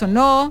celebras o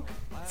no,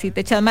 si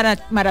te echas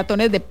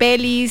maratones de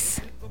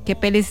pelis, qué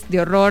pelis de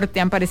horror te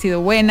han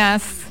parecido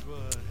buenas.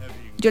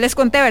 Yo les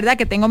conté, ¿verdad?,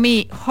 que tengo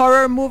mi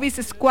Horror Movies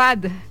Squad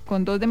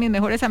con 2 de mis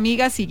mejores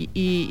amigas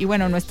y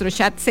bueno, nuestro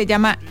chat se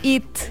llama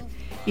It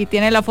y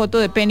tiene la foto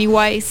de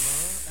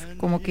Pennywise,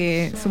 como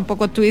que es un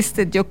poco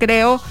twisted, yo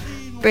creo,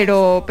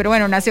 pero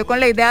bueno, nació con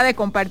la idea de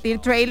compartir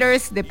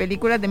trailers de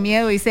películas de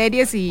miedo y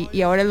series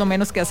y ahora es lo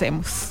menos que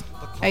hacemos.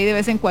 Ahí de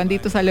vez en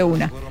cuandito sale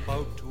una.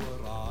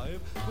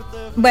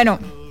 Bueno,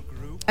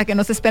 a que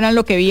nos esperan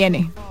lo que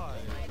viene.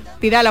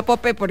 Tira la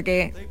Pope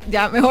porque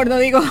ya mejor no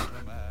digo.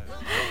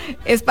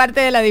 Es parte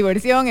de la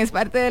diversión,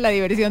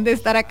 de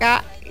estar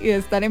acá y de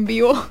estar en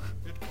vivo.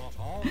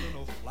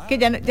 Que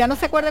ya no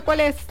se acuerda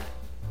cuál es.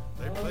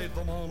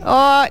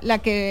 Oh, la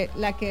que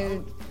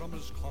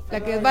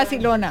es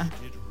vacilona.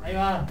 Ahí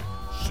va.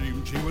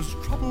 Seemed he was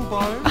troubled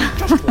by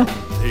just one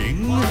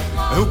thing.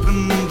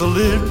 Opened the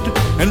lid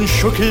and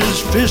shook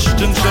his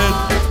fist and said,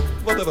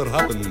 "Whatever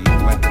happened to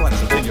my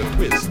Transylvania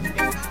twist?"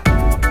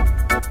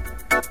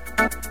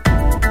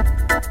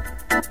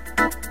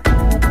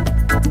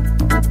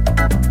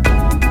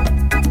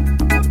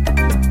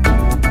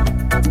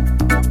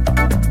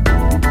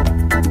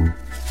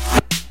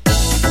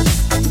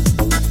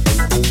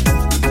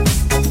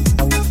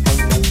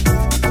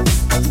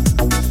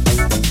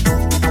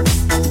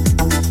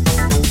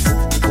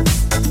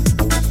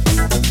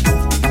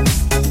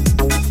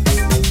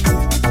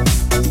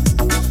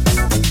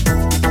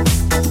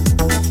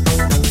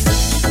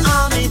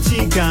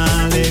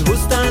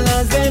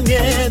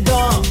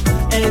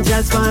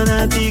 Es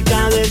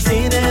fanática del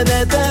cine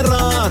de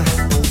terror.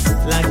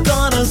 La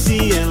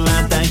conocí en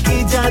la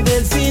taquilla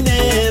del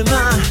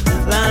cinema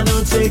la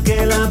noche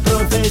que la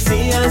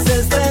profecía se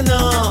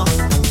estrenó.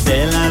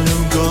 De la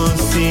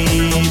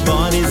Lugosi,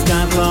 Boris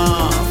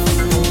Karloff,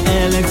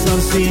 El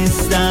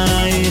Exorcista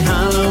y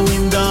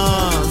Halloween 2.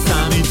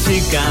 A mi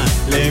chica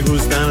le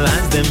gustan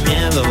las de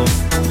miedo.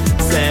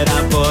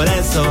 Será por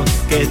eso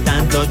que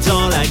tanto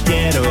yo la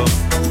quiero.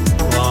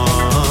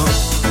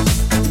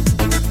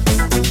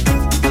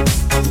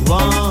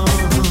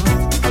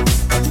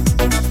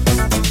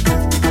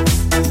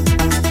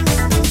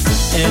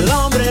 El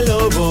hombre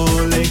lobo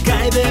le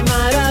cae de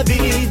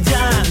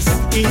maravillas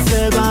y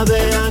se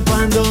babea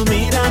cuando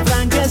mira a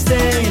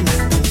Frankenstein.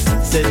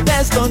 Se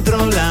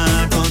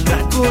descontrola con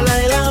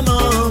Drácula y la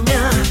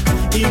momia,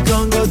 y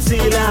con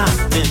Godzilla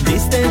me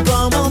embiste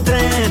como un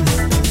tren.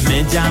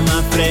 Me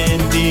llama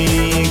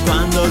Freddy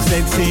cuando se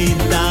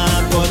excita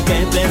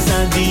porque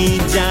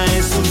Pesadilla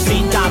es su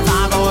cinta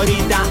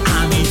favorita.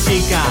 A mi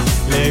chica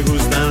le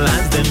gustan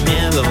las de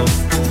miedo.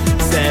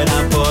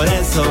 Será por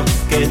eso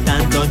que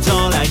tanto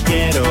yo la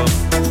quiero.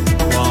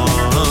 Oh.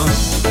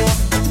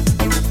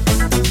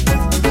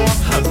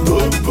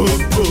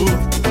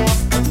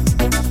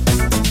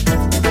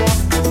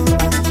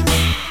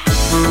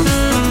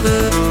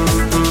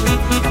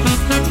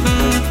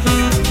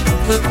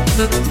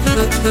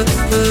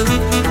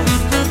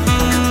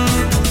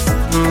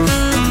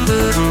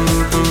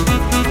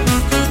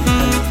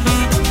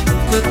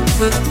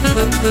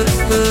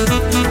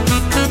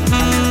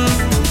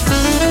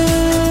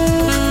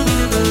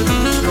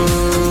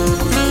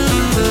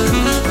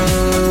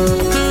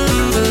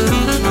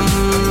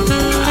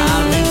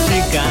 A mi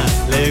chica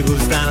le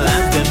gustan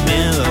las de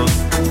miedo.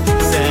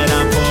 Será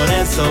por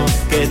eso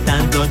que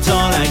tanto yo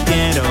la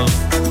quiero.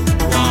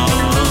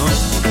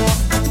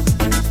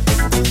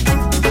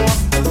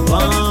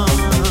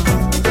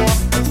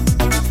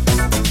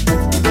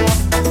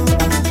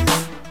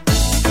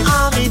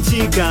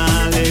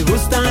 Le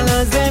gustan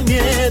las de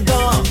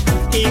miedo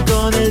y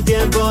con el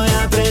tiempo he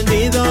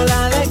aprendido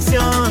la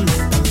lección.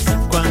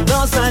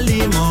 Cuando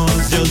salimos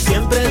yo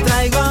siempre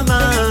traigo a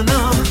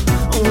mano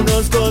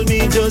unos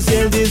colmillos y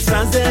el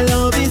disfraz de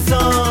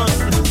lobizón.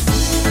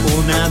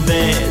 Una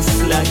vez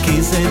la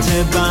quise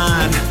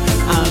llevar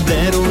a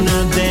ver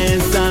una de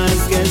esas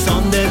que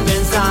son de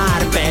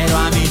pensar, pero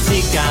a mi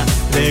chica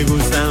le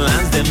gustan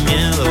las de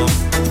miedo.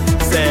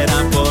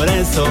 Será por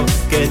eso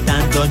que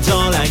tanto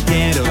yo la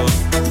quiero.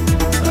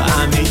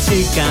 A mi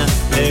chica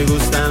le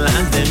gustan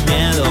las de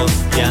miedo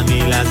y a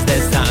mí las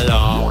de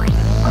salón.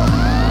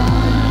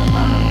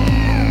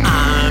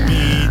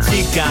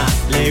 chica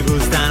le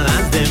gustan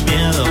las de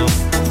miedo.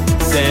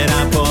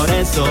 Será por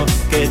eso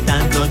que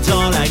tanto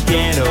yo la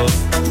quiero.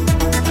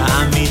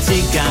 A mi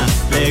chica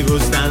le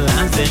gustan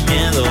las de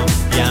miedo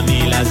y a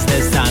mí las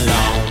de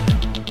salón.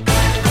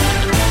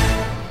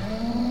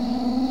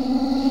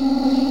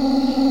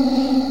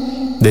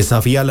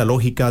 Desafía la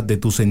lógica de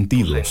tus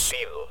sentidos.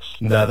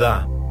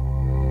 Dadá.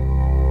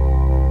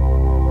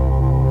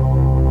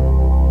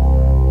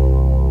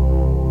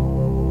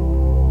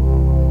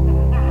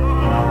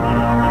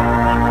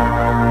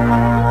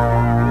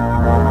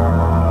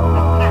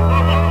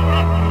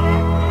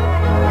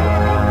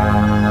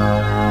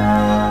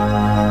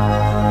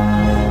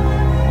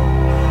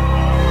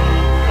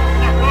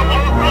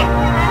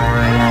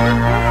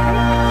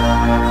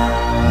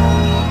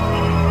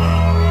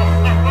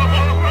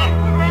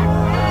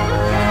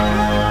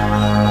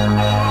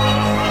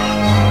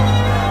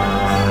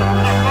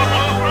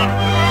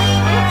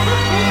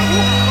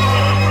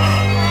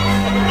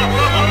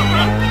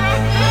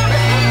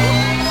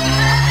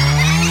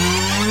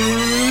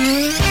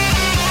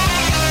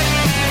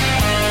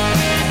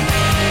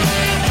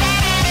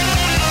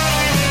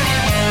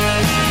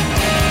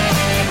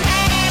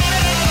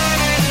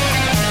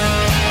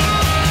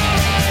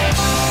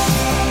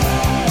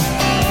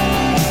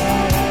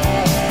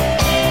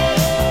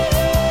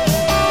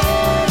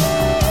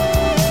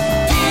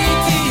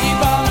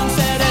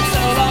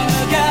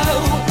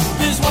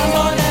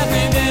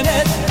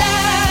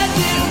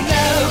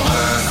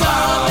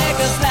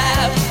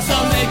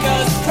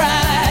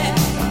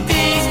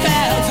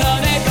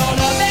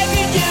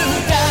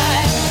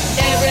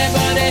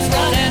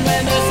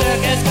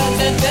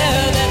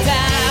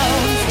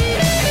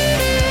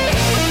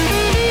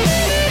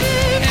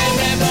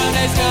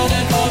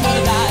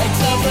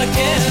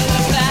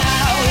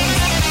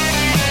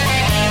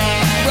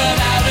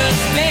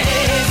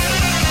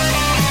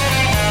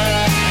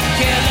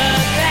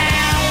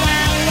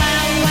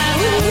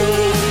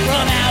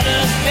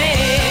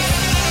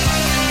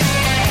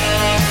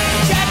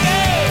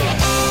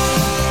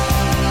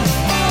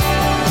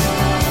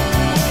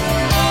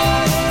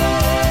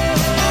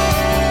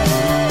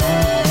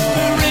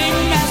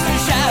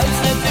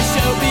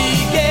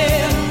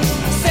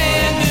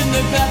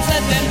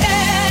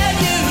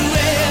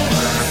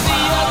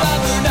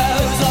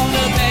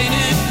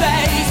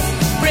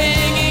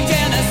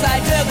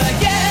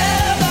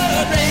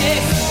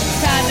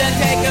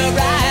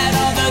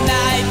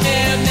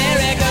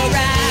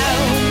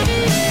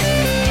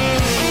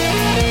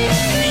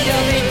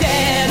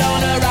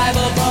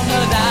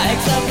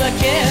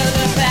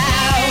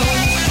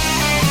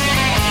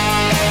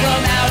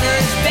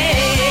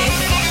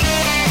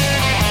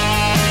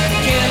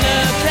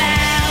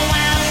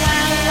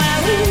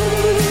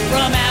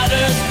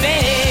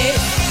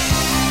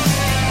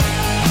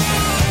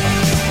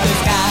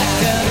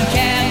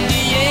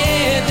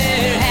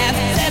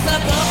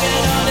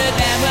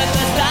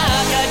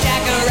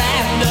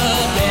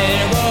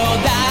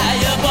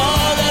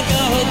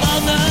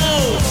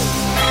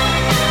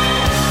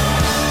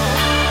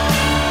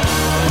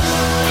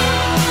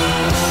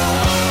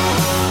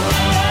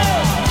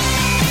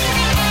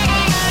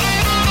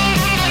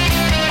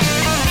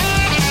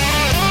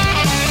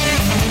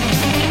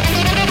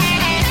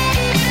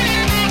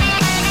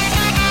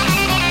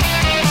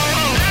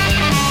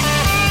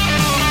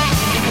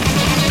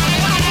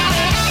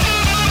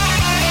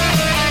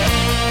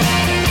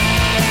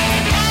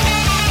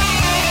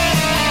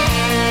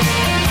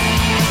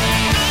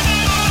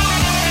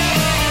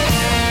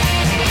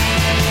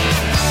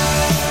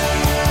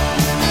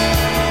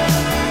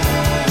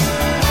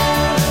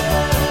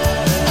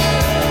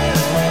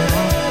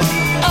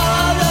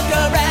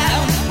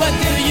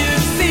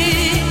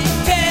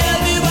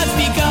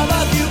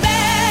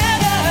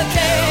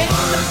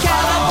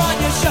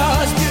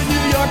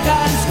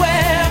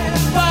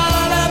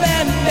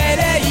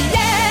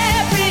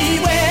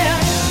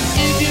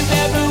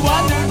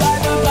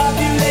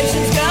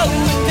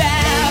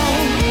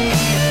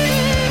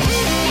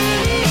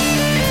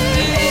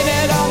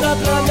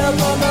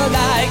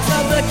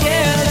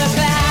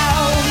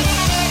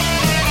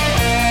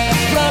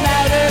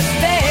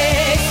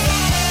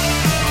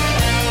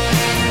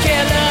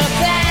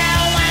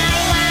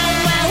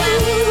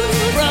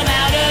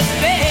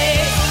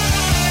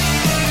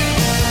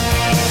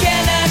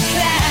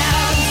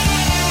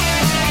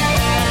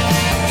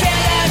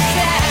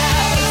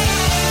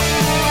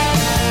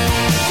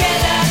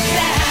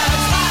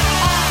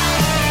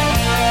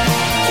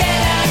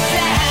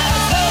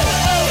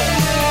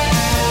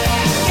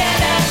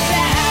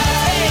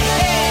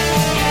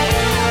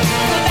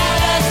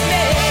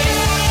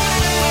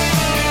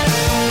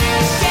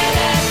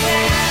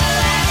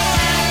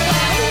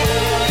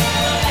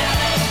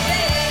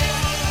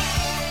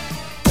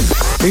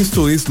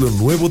 Esto es lo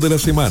nuevo de la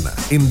semana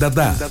en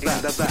Dadá.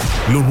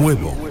 Lo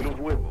nuevo.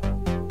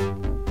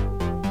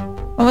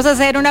 Vamos a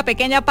hacer una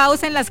pequeña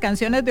pausa en las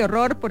canciones de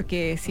horror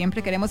porque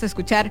siempre queremos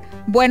escuchar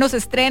buenos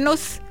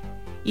estrenos.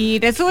 Y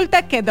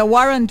resulta que The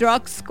War on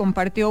Drugs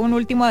compartió un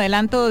último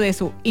adelanto de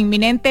su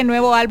inminente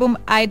nuevo álbum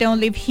I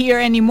Don't Live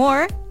Here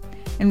Anymore.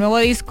 El nuevo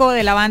disco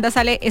de la banda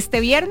sale este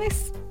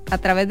viernes a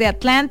través de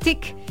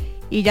Atlantic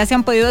y ya se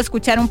han podido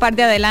escuchar un par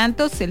de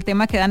adelantos. El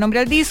tema que da nombre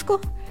al disco,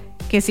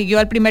 que siguió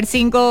al primer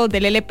single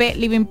del LP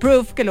Living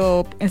Proof, que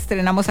lo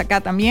estrenamos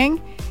acá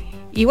también.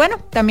 Y bueno,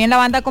 también la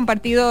banda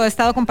ha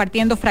estado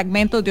compartiendo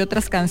fragmentos de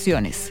otras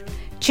canciones.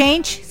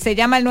 Change se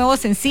llama el nuevo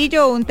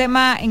sencillo, un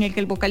tema en el que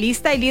el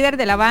vocalista y líder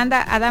de la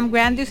banda, Adam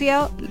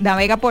Granduciel,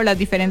 navega por las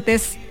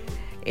diferentes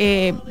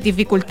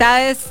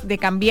dificultades de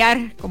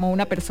cambiar como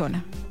una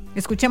persona.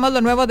 Escuchemos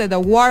lo nuevo de The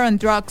War on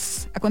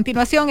Drugs a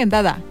continuación en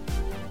Dadá.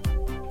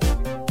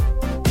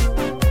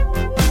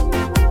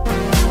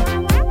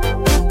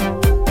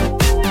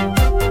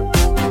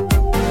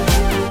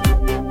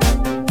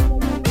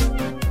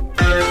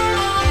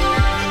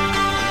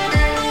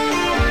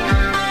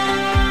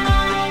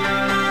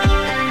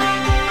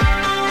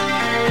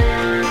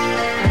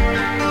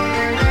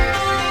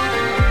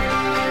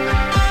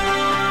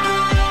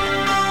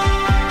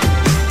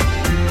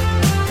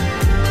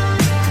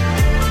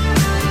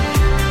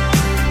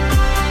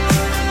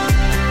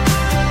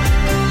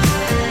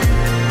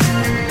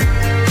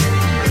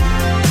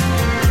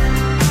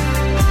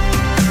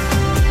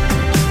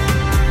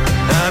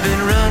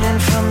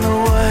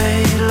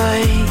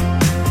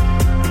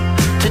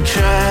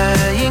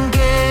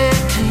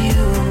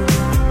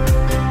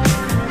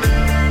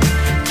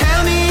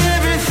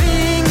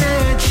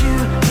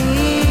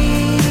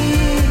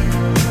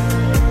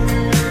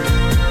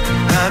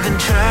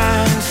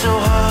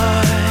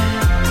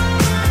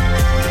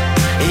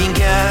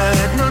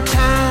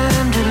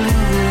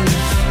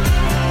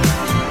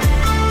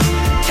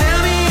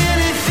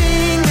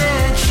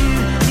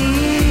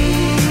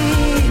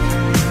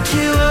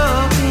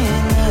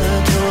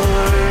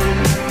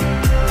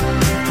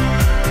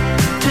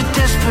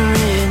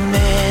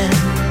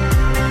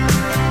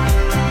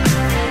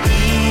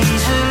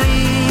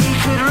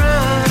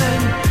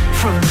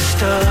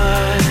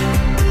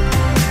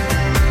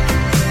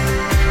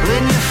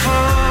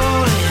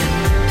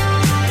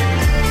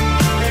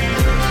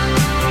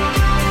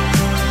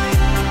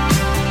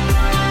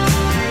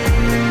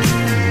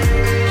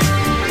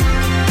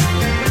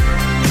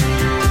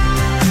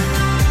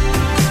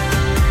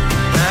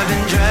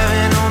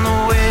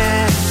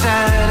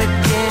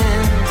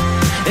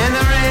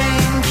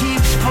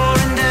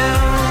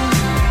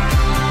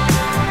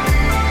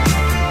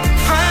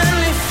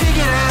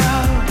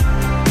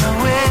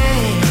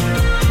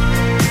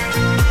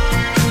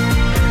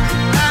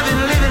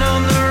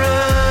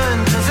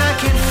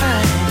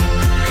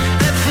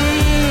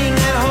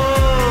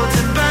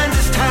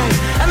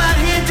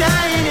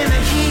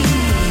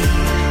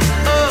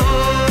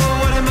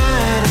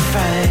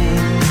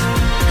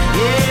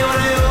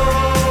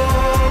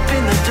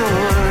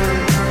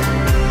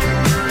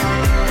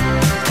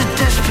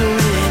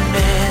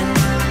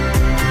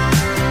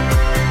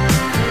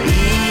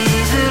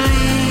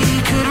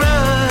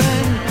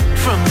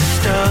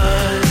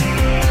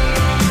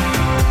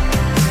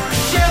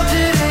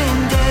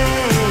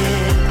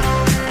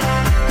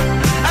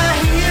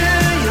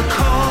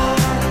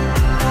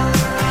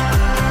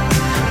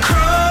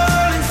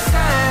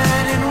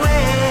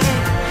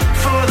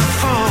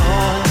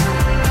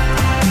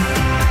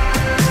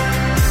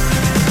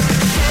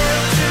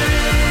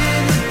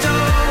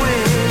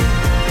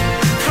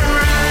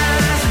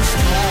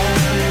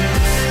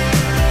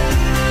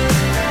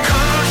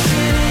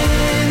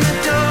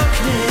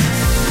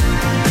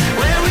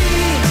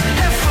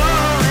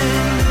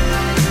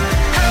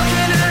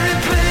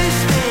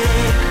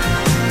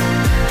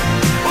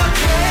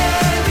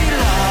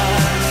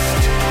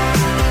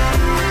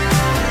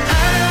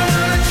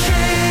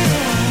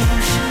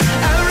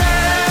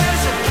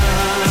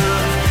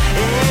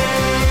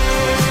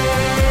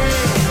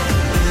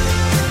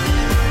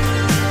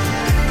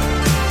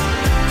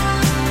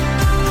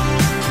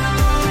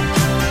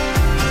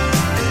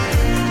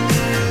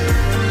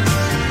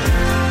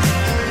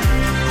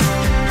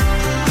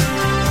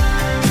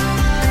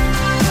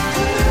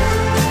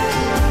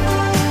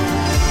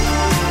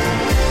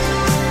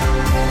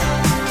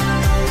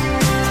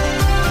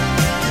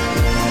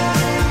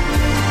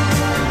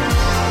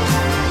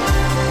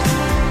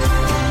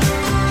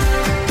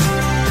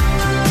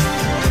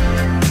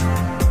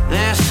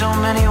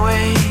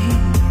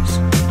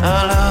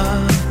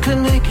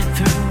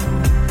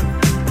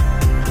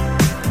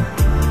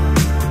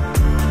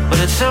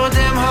 so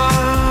damn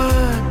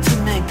hard to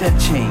make that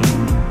change.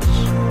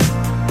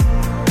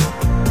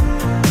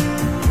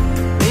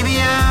 Maybe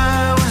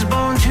I was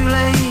born too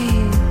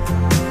late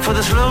for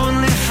this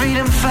lonely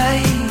freedom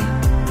fight.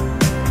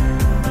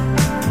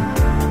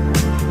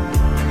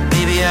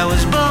 Maybe I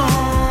was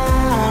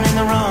born in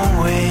the wrong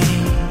way.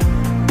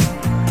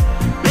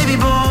 Maybe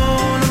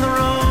born on the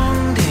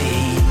wrong day.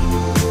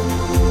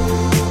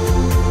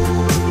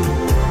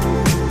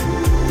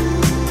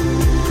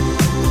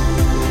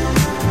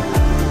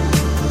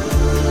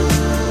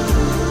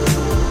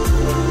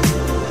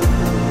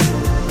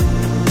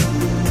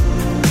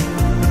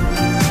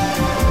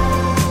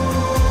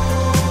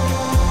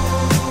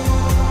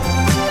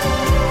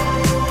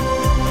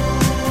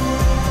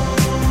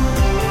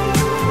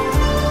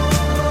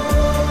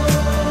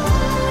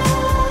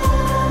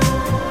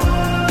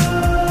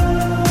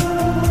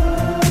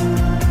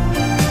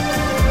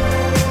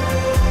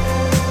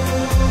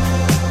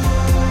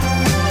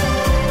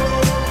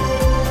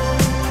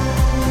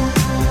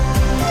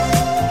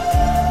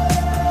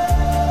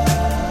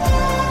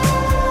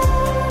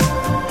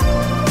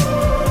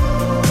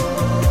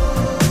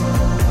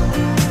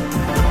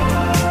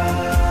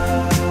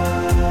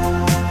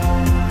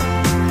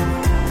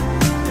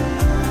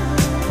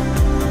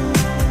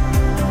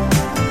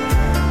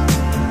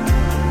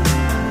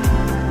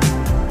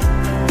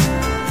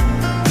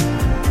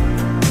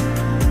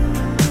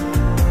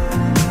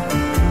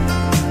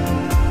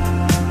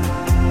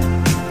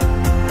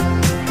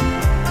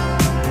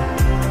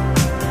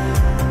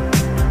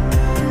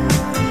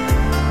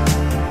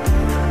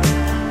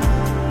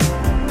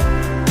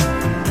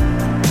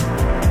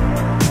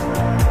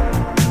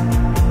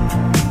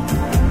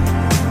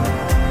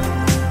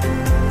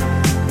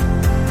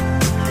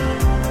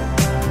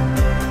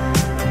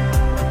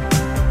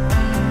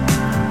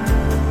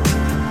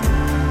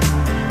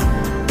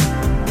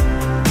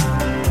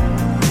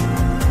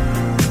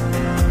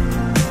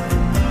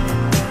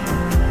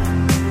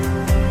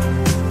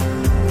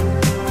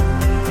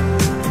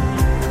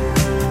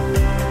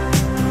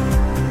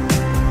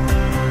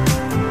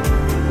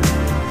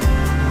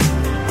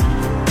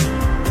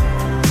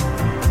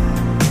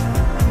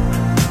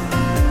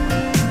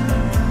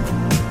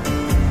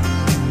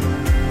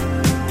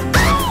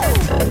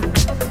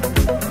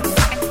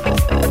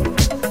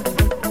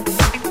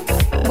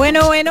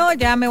 Bueno,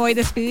 ya me voy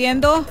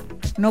despidiendo.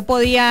 No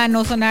podía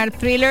no sonar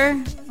Thriller,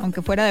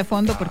 aunque fuera de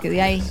fondo, porque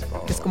de ahí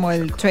es como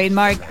el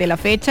trademark de la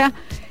fecha.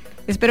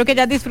 Espero que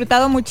hayas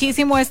disfrutado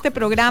muchísimo este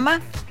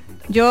programa.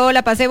 Yo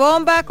la pasé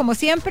bomba, como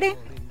siempre.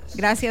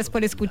 Gracias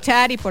por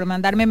escuchar y por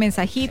mandarme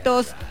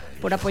mensajitos,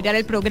 por apoyar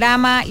el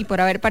programa y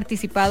por haber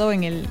participado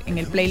en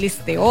el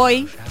playlist de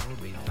hoy.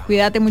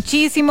 Cuídate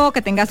muchísimo,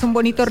 que tengas un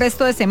bonito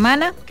resto de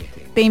semana.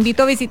 Te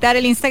invito a visitar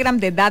el Instagram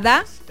de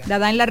Dadá,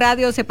 Dadá en la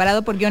radio,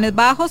 separado por guiones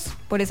bajos.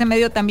 Por ese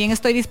medio también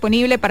estoy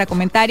disponible para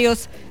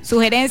comentarios,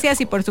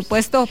 sugerencias y por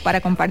supuesto para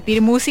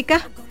compartir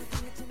música.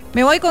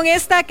 Me voy con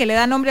esta que le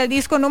da nombre al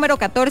disco número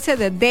 14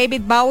 de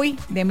David Bowie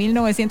de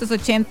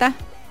 1980.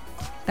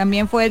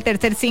 También fue el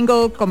tercer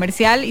single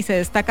comercial y se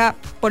destaca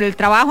por el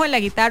trabajo en la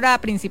guitarra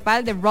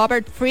principal de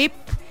Robert Fripp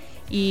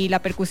y la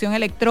percusión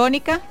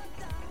electrónica.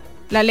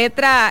 La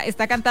letra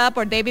está cantada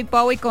por David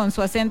Bowie con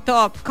su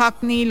acento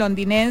cockney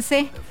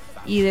londinense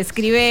y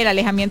describe el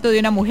alejamiento de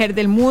una mujer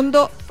del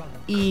mundo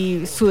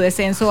y su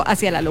descenso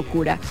hacia la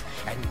locura.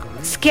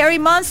 Scary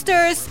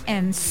Monsters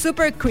and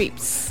Super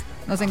Creeps.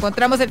 Nos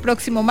encontramos el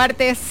próximo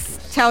martes.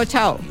 Chao,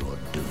 chao.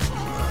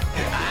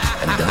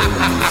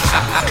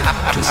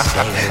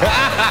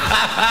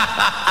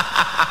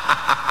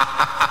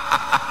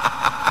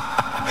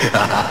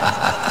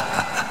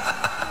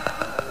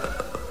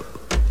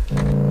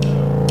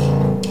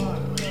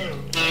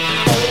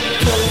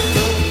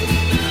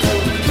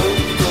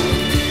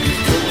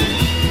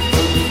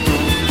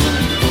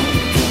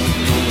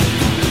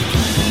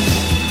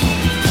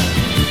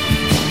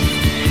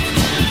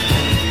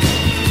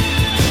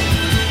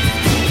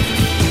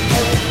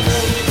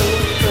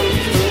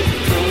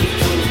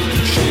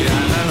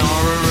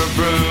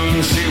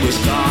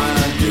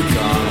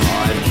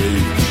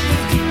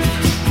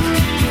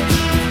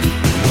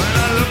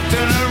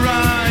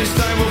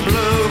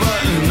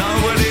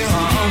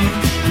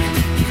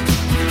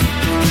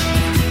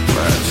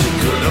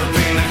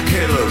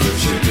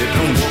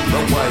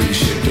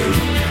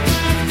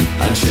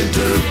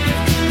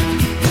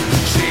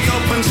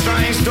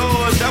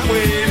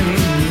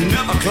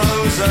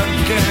 Close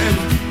again.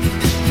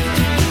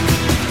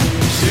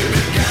 She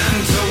began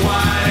to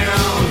whine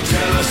out,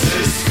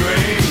 jealousy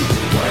scream,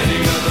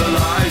 waiting at the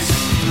lights,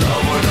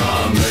 lowered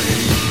on me.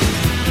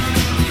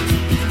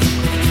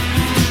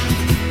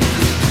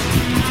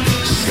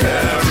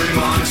 Scary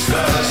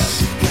monsters,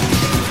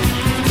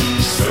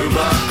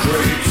 super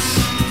creeps,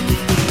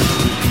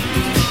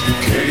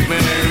 keep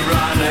me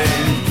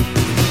running,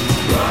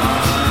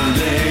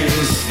 running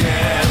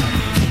scared.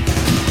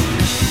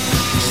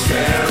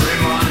 Scary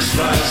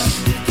monsters,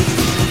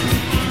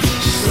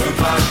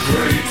 super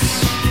creeps,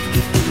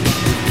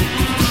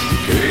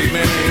 keep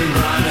me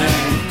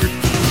running,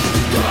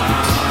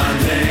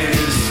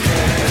 running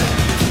scared.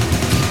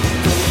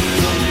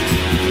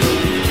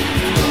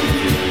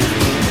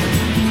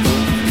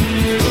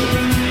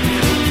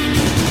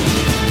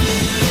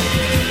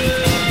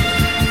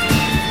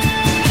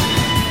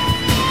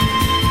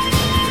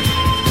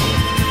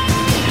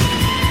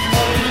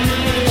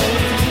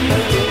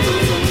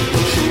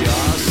 She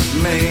asked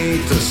me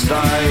to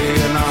stay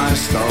and I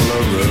stole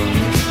a room.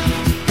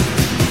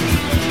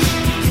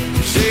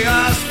 She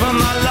asked for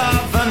my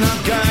love and I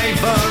gave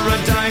her a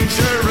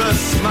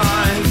dangerous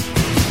mind.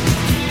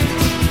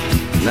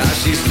 Now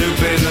she's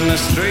stupid in the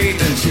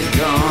street and she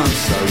can't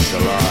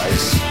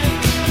socialize.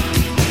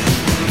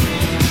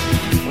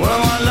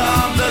 Well, I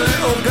love the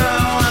little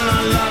girl and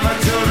I love her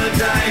till the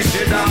day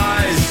she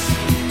dies.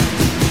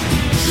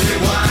 She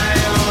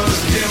wails,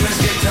 Jimmy's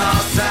guitar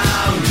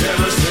sound,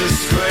 jealousy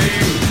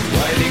scream,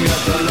 waiting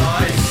at the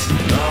lights,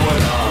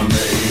 lowered on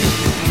me.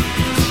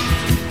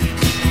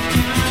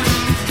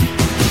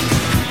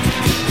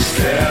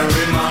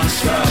 Scary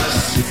monsters,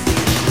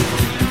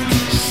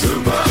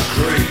 super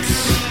creeps,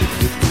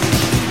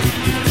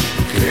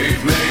 keep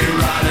me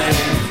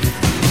running,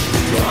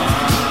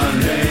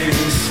 running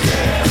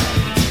scared.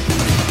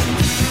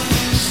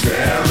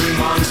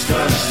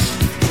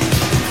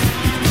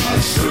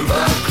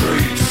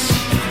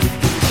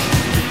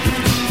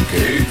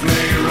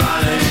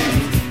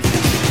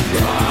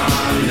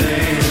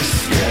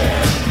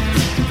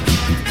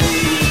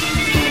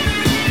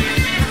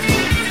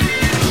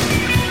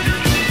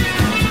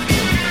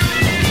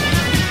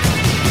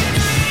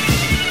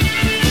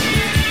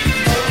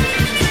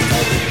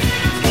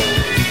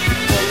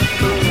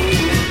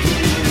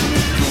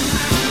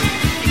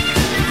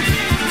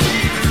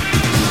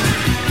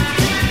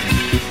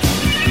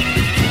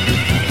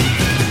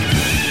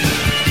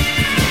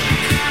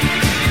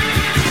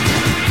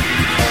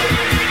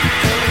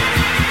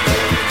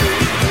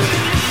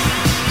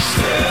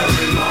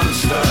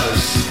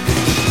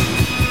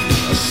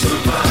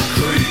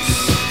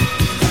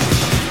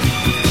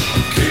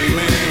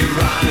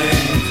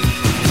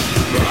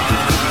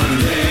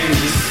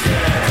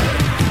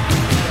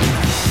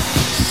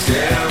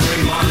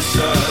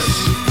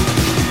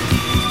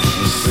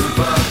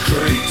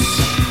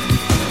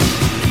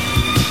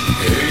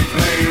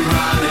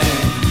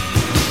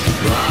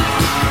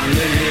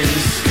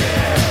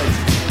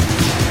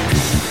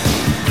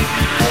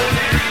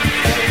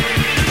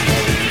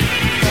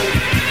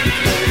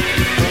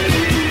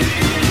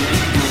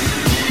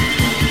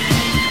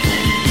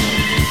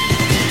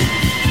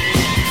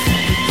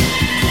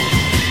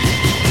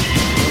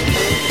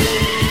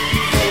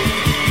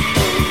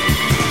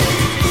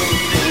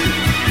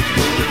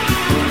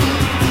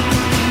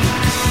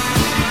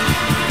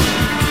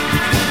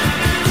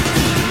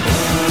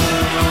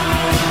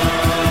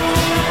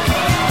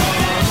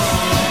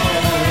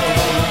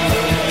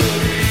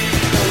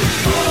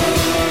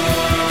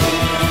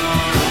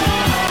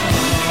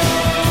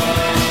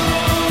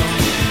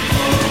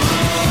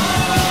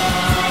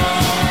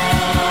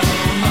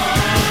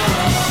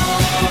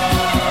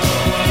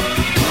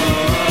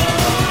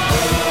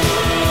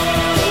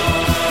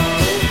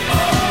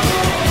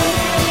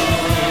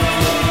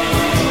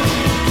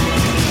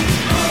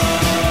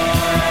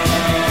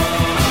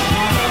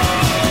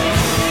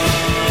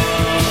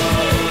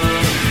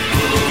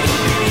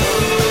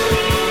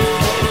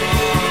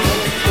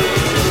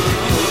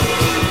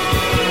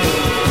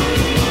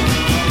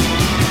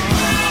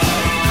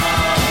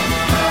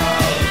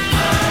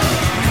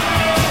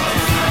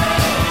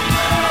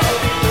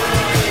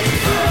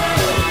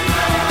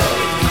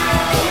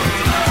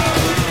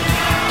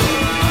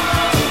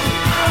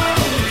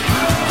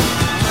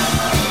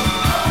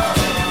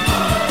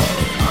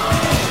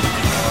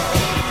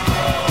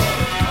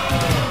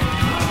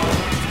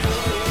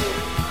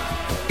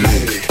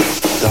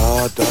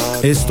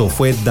 Esto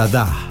fue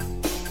Dadá.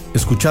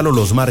 Escúchalo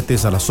los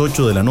martes a las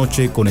 8 de la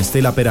noche con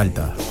Estela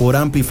Peralta por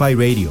Amplify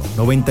Radio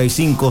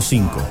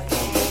 95.5.